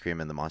much ice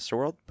cream in the monster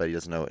world, but he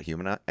doesn't know what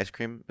human ice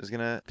cream is going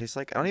to taste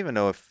like. I don't even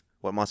know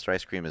what monster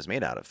ice cream is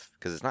made out of,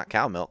 because it's not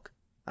cow milk.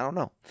 I don't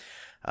know.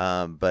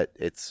 But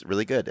it's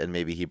really good, and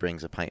maybe he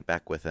brings a pint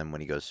back with him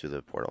when he goes through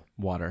the portal.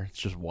 Water. It's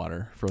just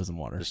water. Frozen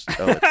water. It's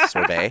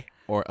sorbet?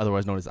 Or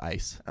otherwise known as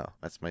ice. Oh,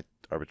 that's my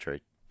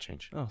arbitrary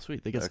change. Oh,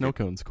 sweet. They get snow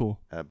cones. Cool.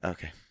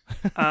 Okay.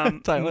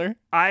 Tyler?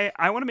 I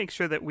want to make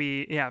sure that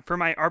for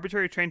my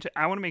arbitrary change,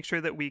 I want to make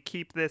sure that we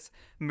keep this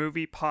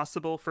movie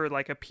possible for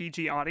like a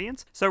PG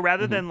audience. So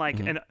rather than like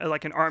an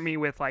army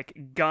with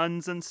like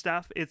guns and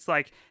stuff, it's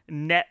like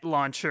net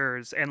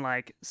launchers and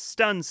like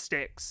stun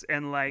sticks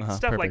and like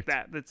stuff like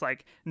that. That's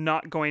like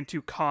not going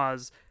to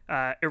cause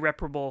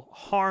irreparable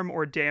harm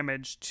or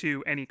damage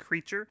to any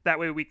creature. That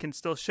way we can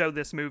still show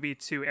this movie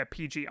to a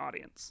PG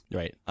audience.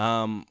 Right.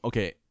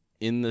 Okay.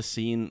 In the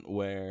scene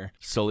where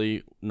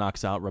Sully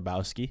knocks out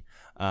Rabowski,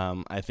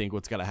 I think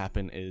what's got to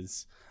happen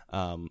is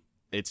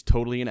it's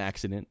totally an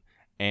accident,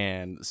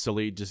 and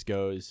Sully just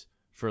goes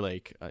for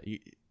like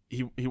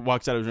he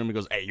walks out of his room and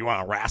goes, "Hey, you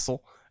want to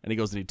wrestle?" And he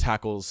goes and he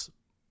tackles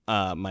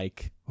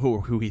Mike,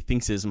 who he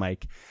thinks is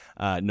Mike,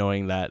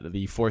 knowing that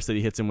the force that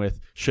he hits him with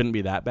shouldn't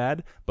be that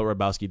bad, but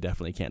Rabowski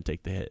definitely can't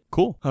take the hit.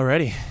 Cool.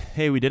 Alrighty.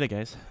 Hey, we did it,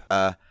 guys.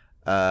 I'm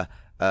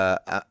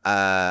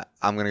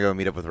gonna go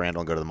meet up with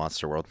Randall and go to the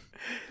monster world.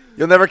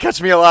 You'll never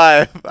catch me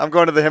alive. I'm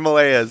going to the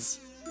Himalayas.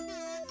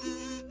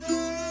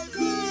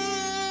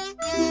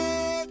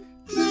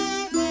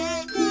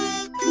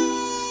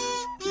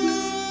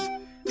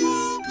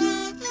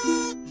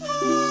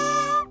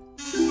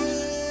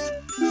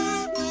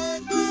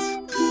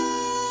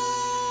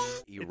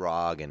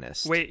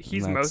 Erogenist. Wait,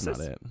 he's That's Moses?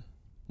 not it.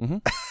 Mm-hmm.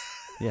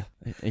 Yeah.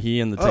 He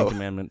and the Ten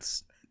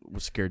Commandments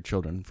scared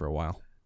children for a while.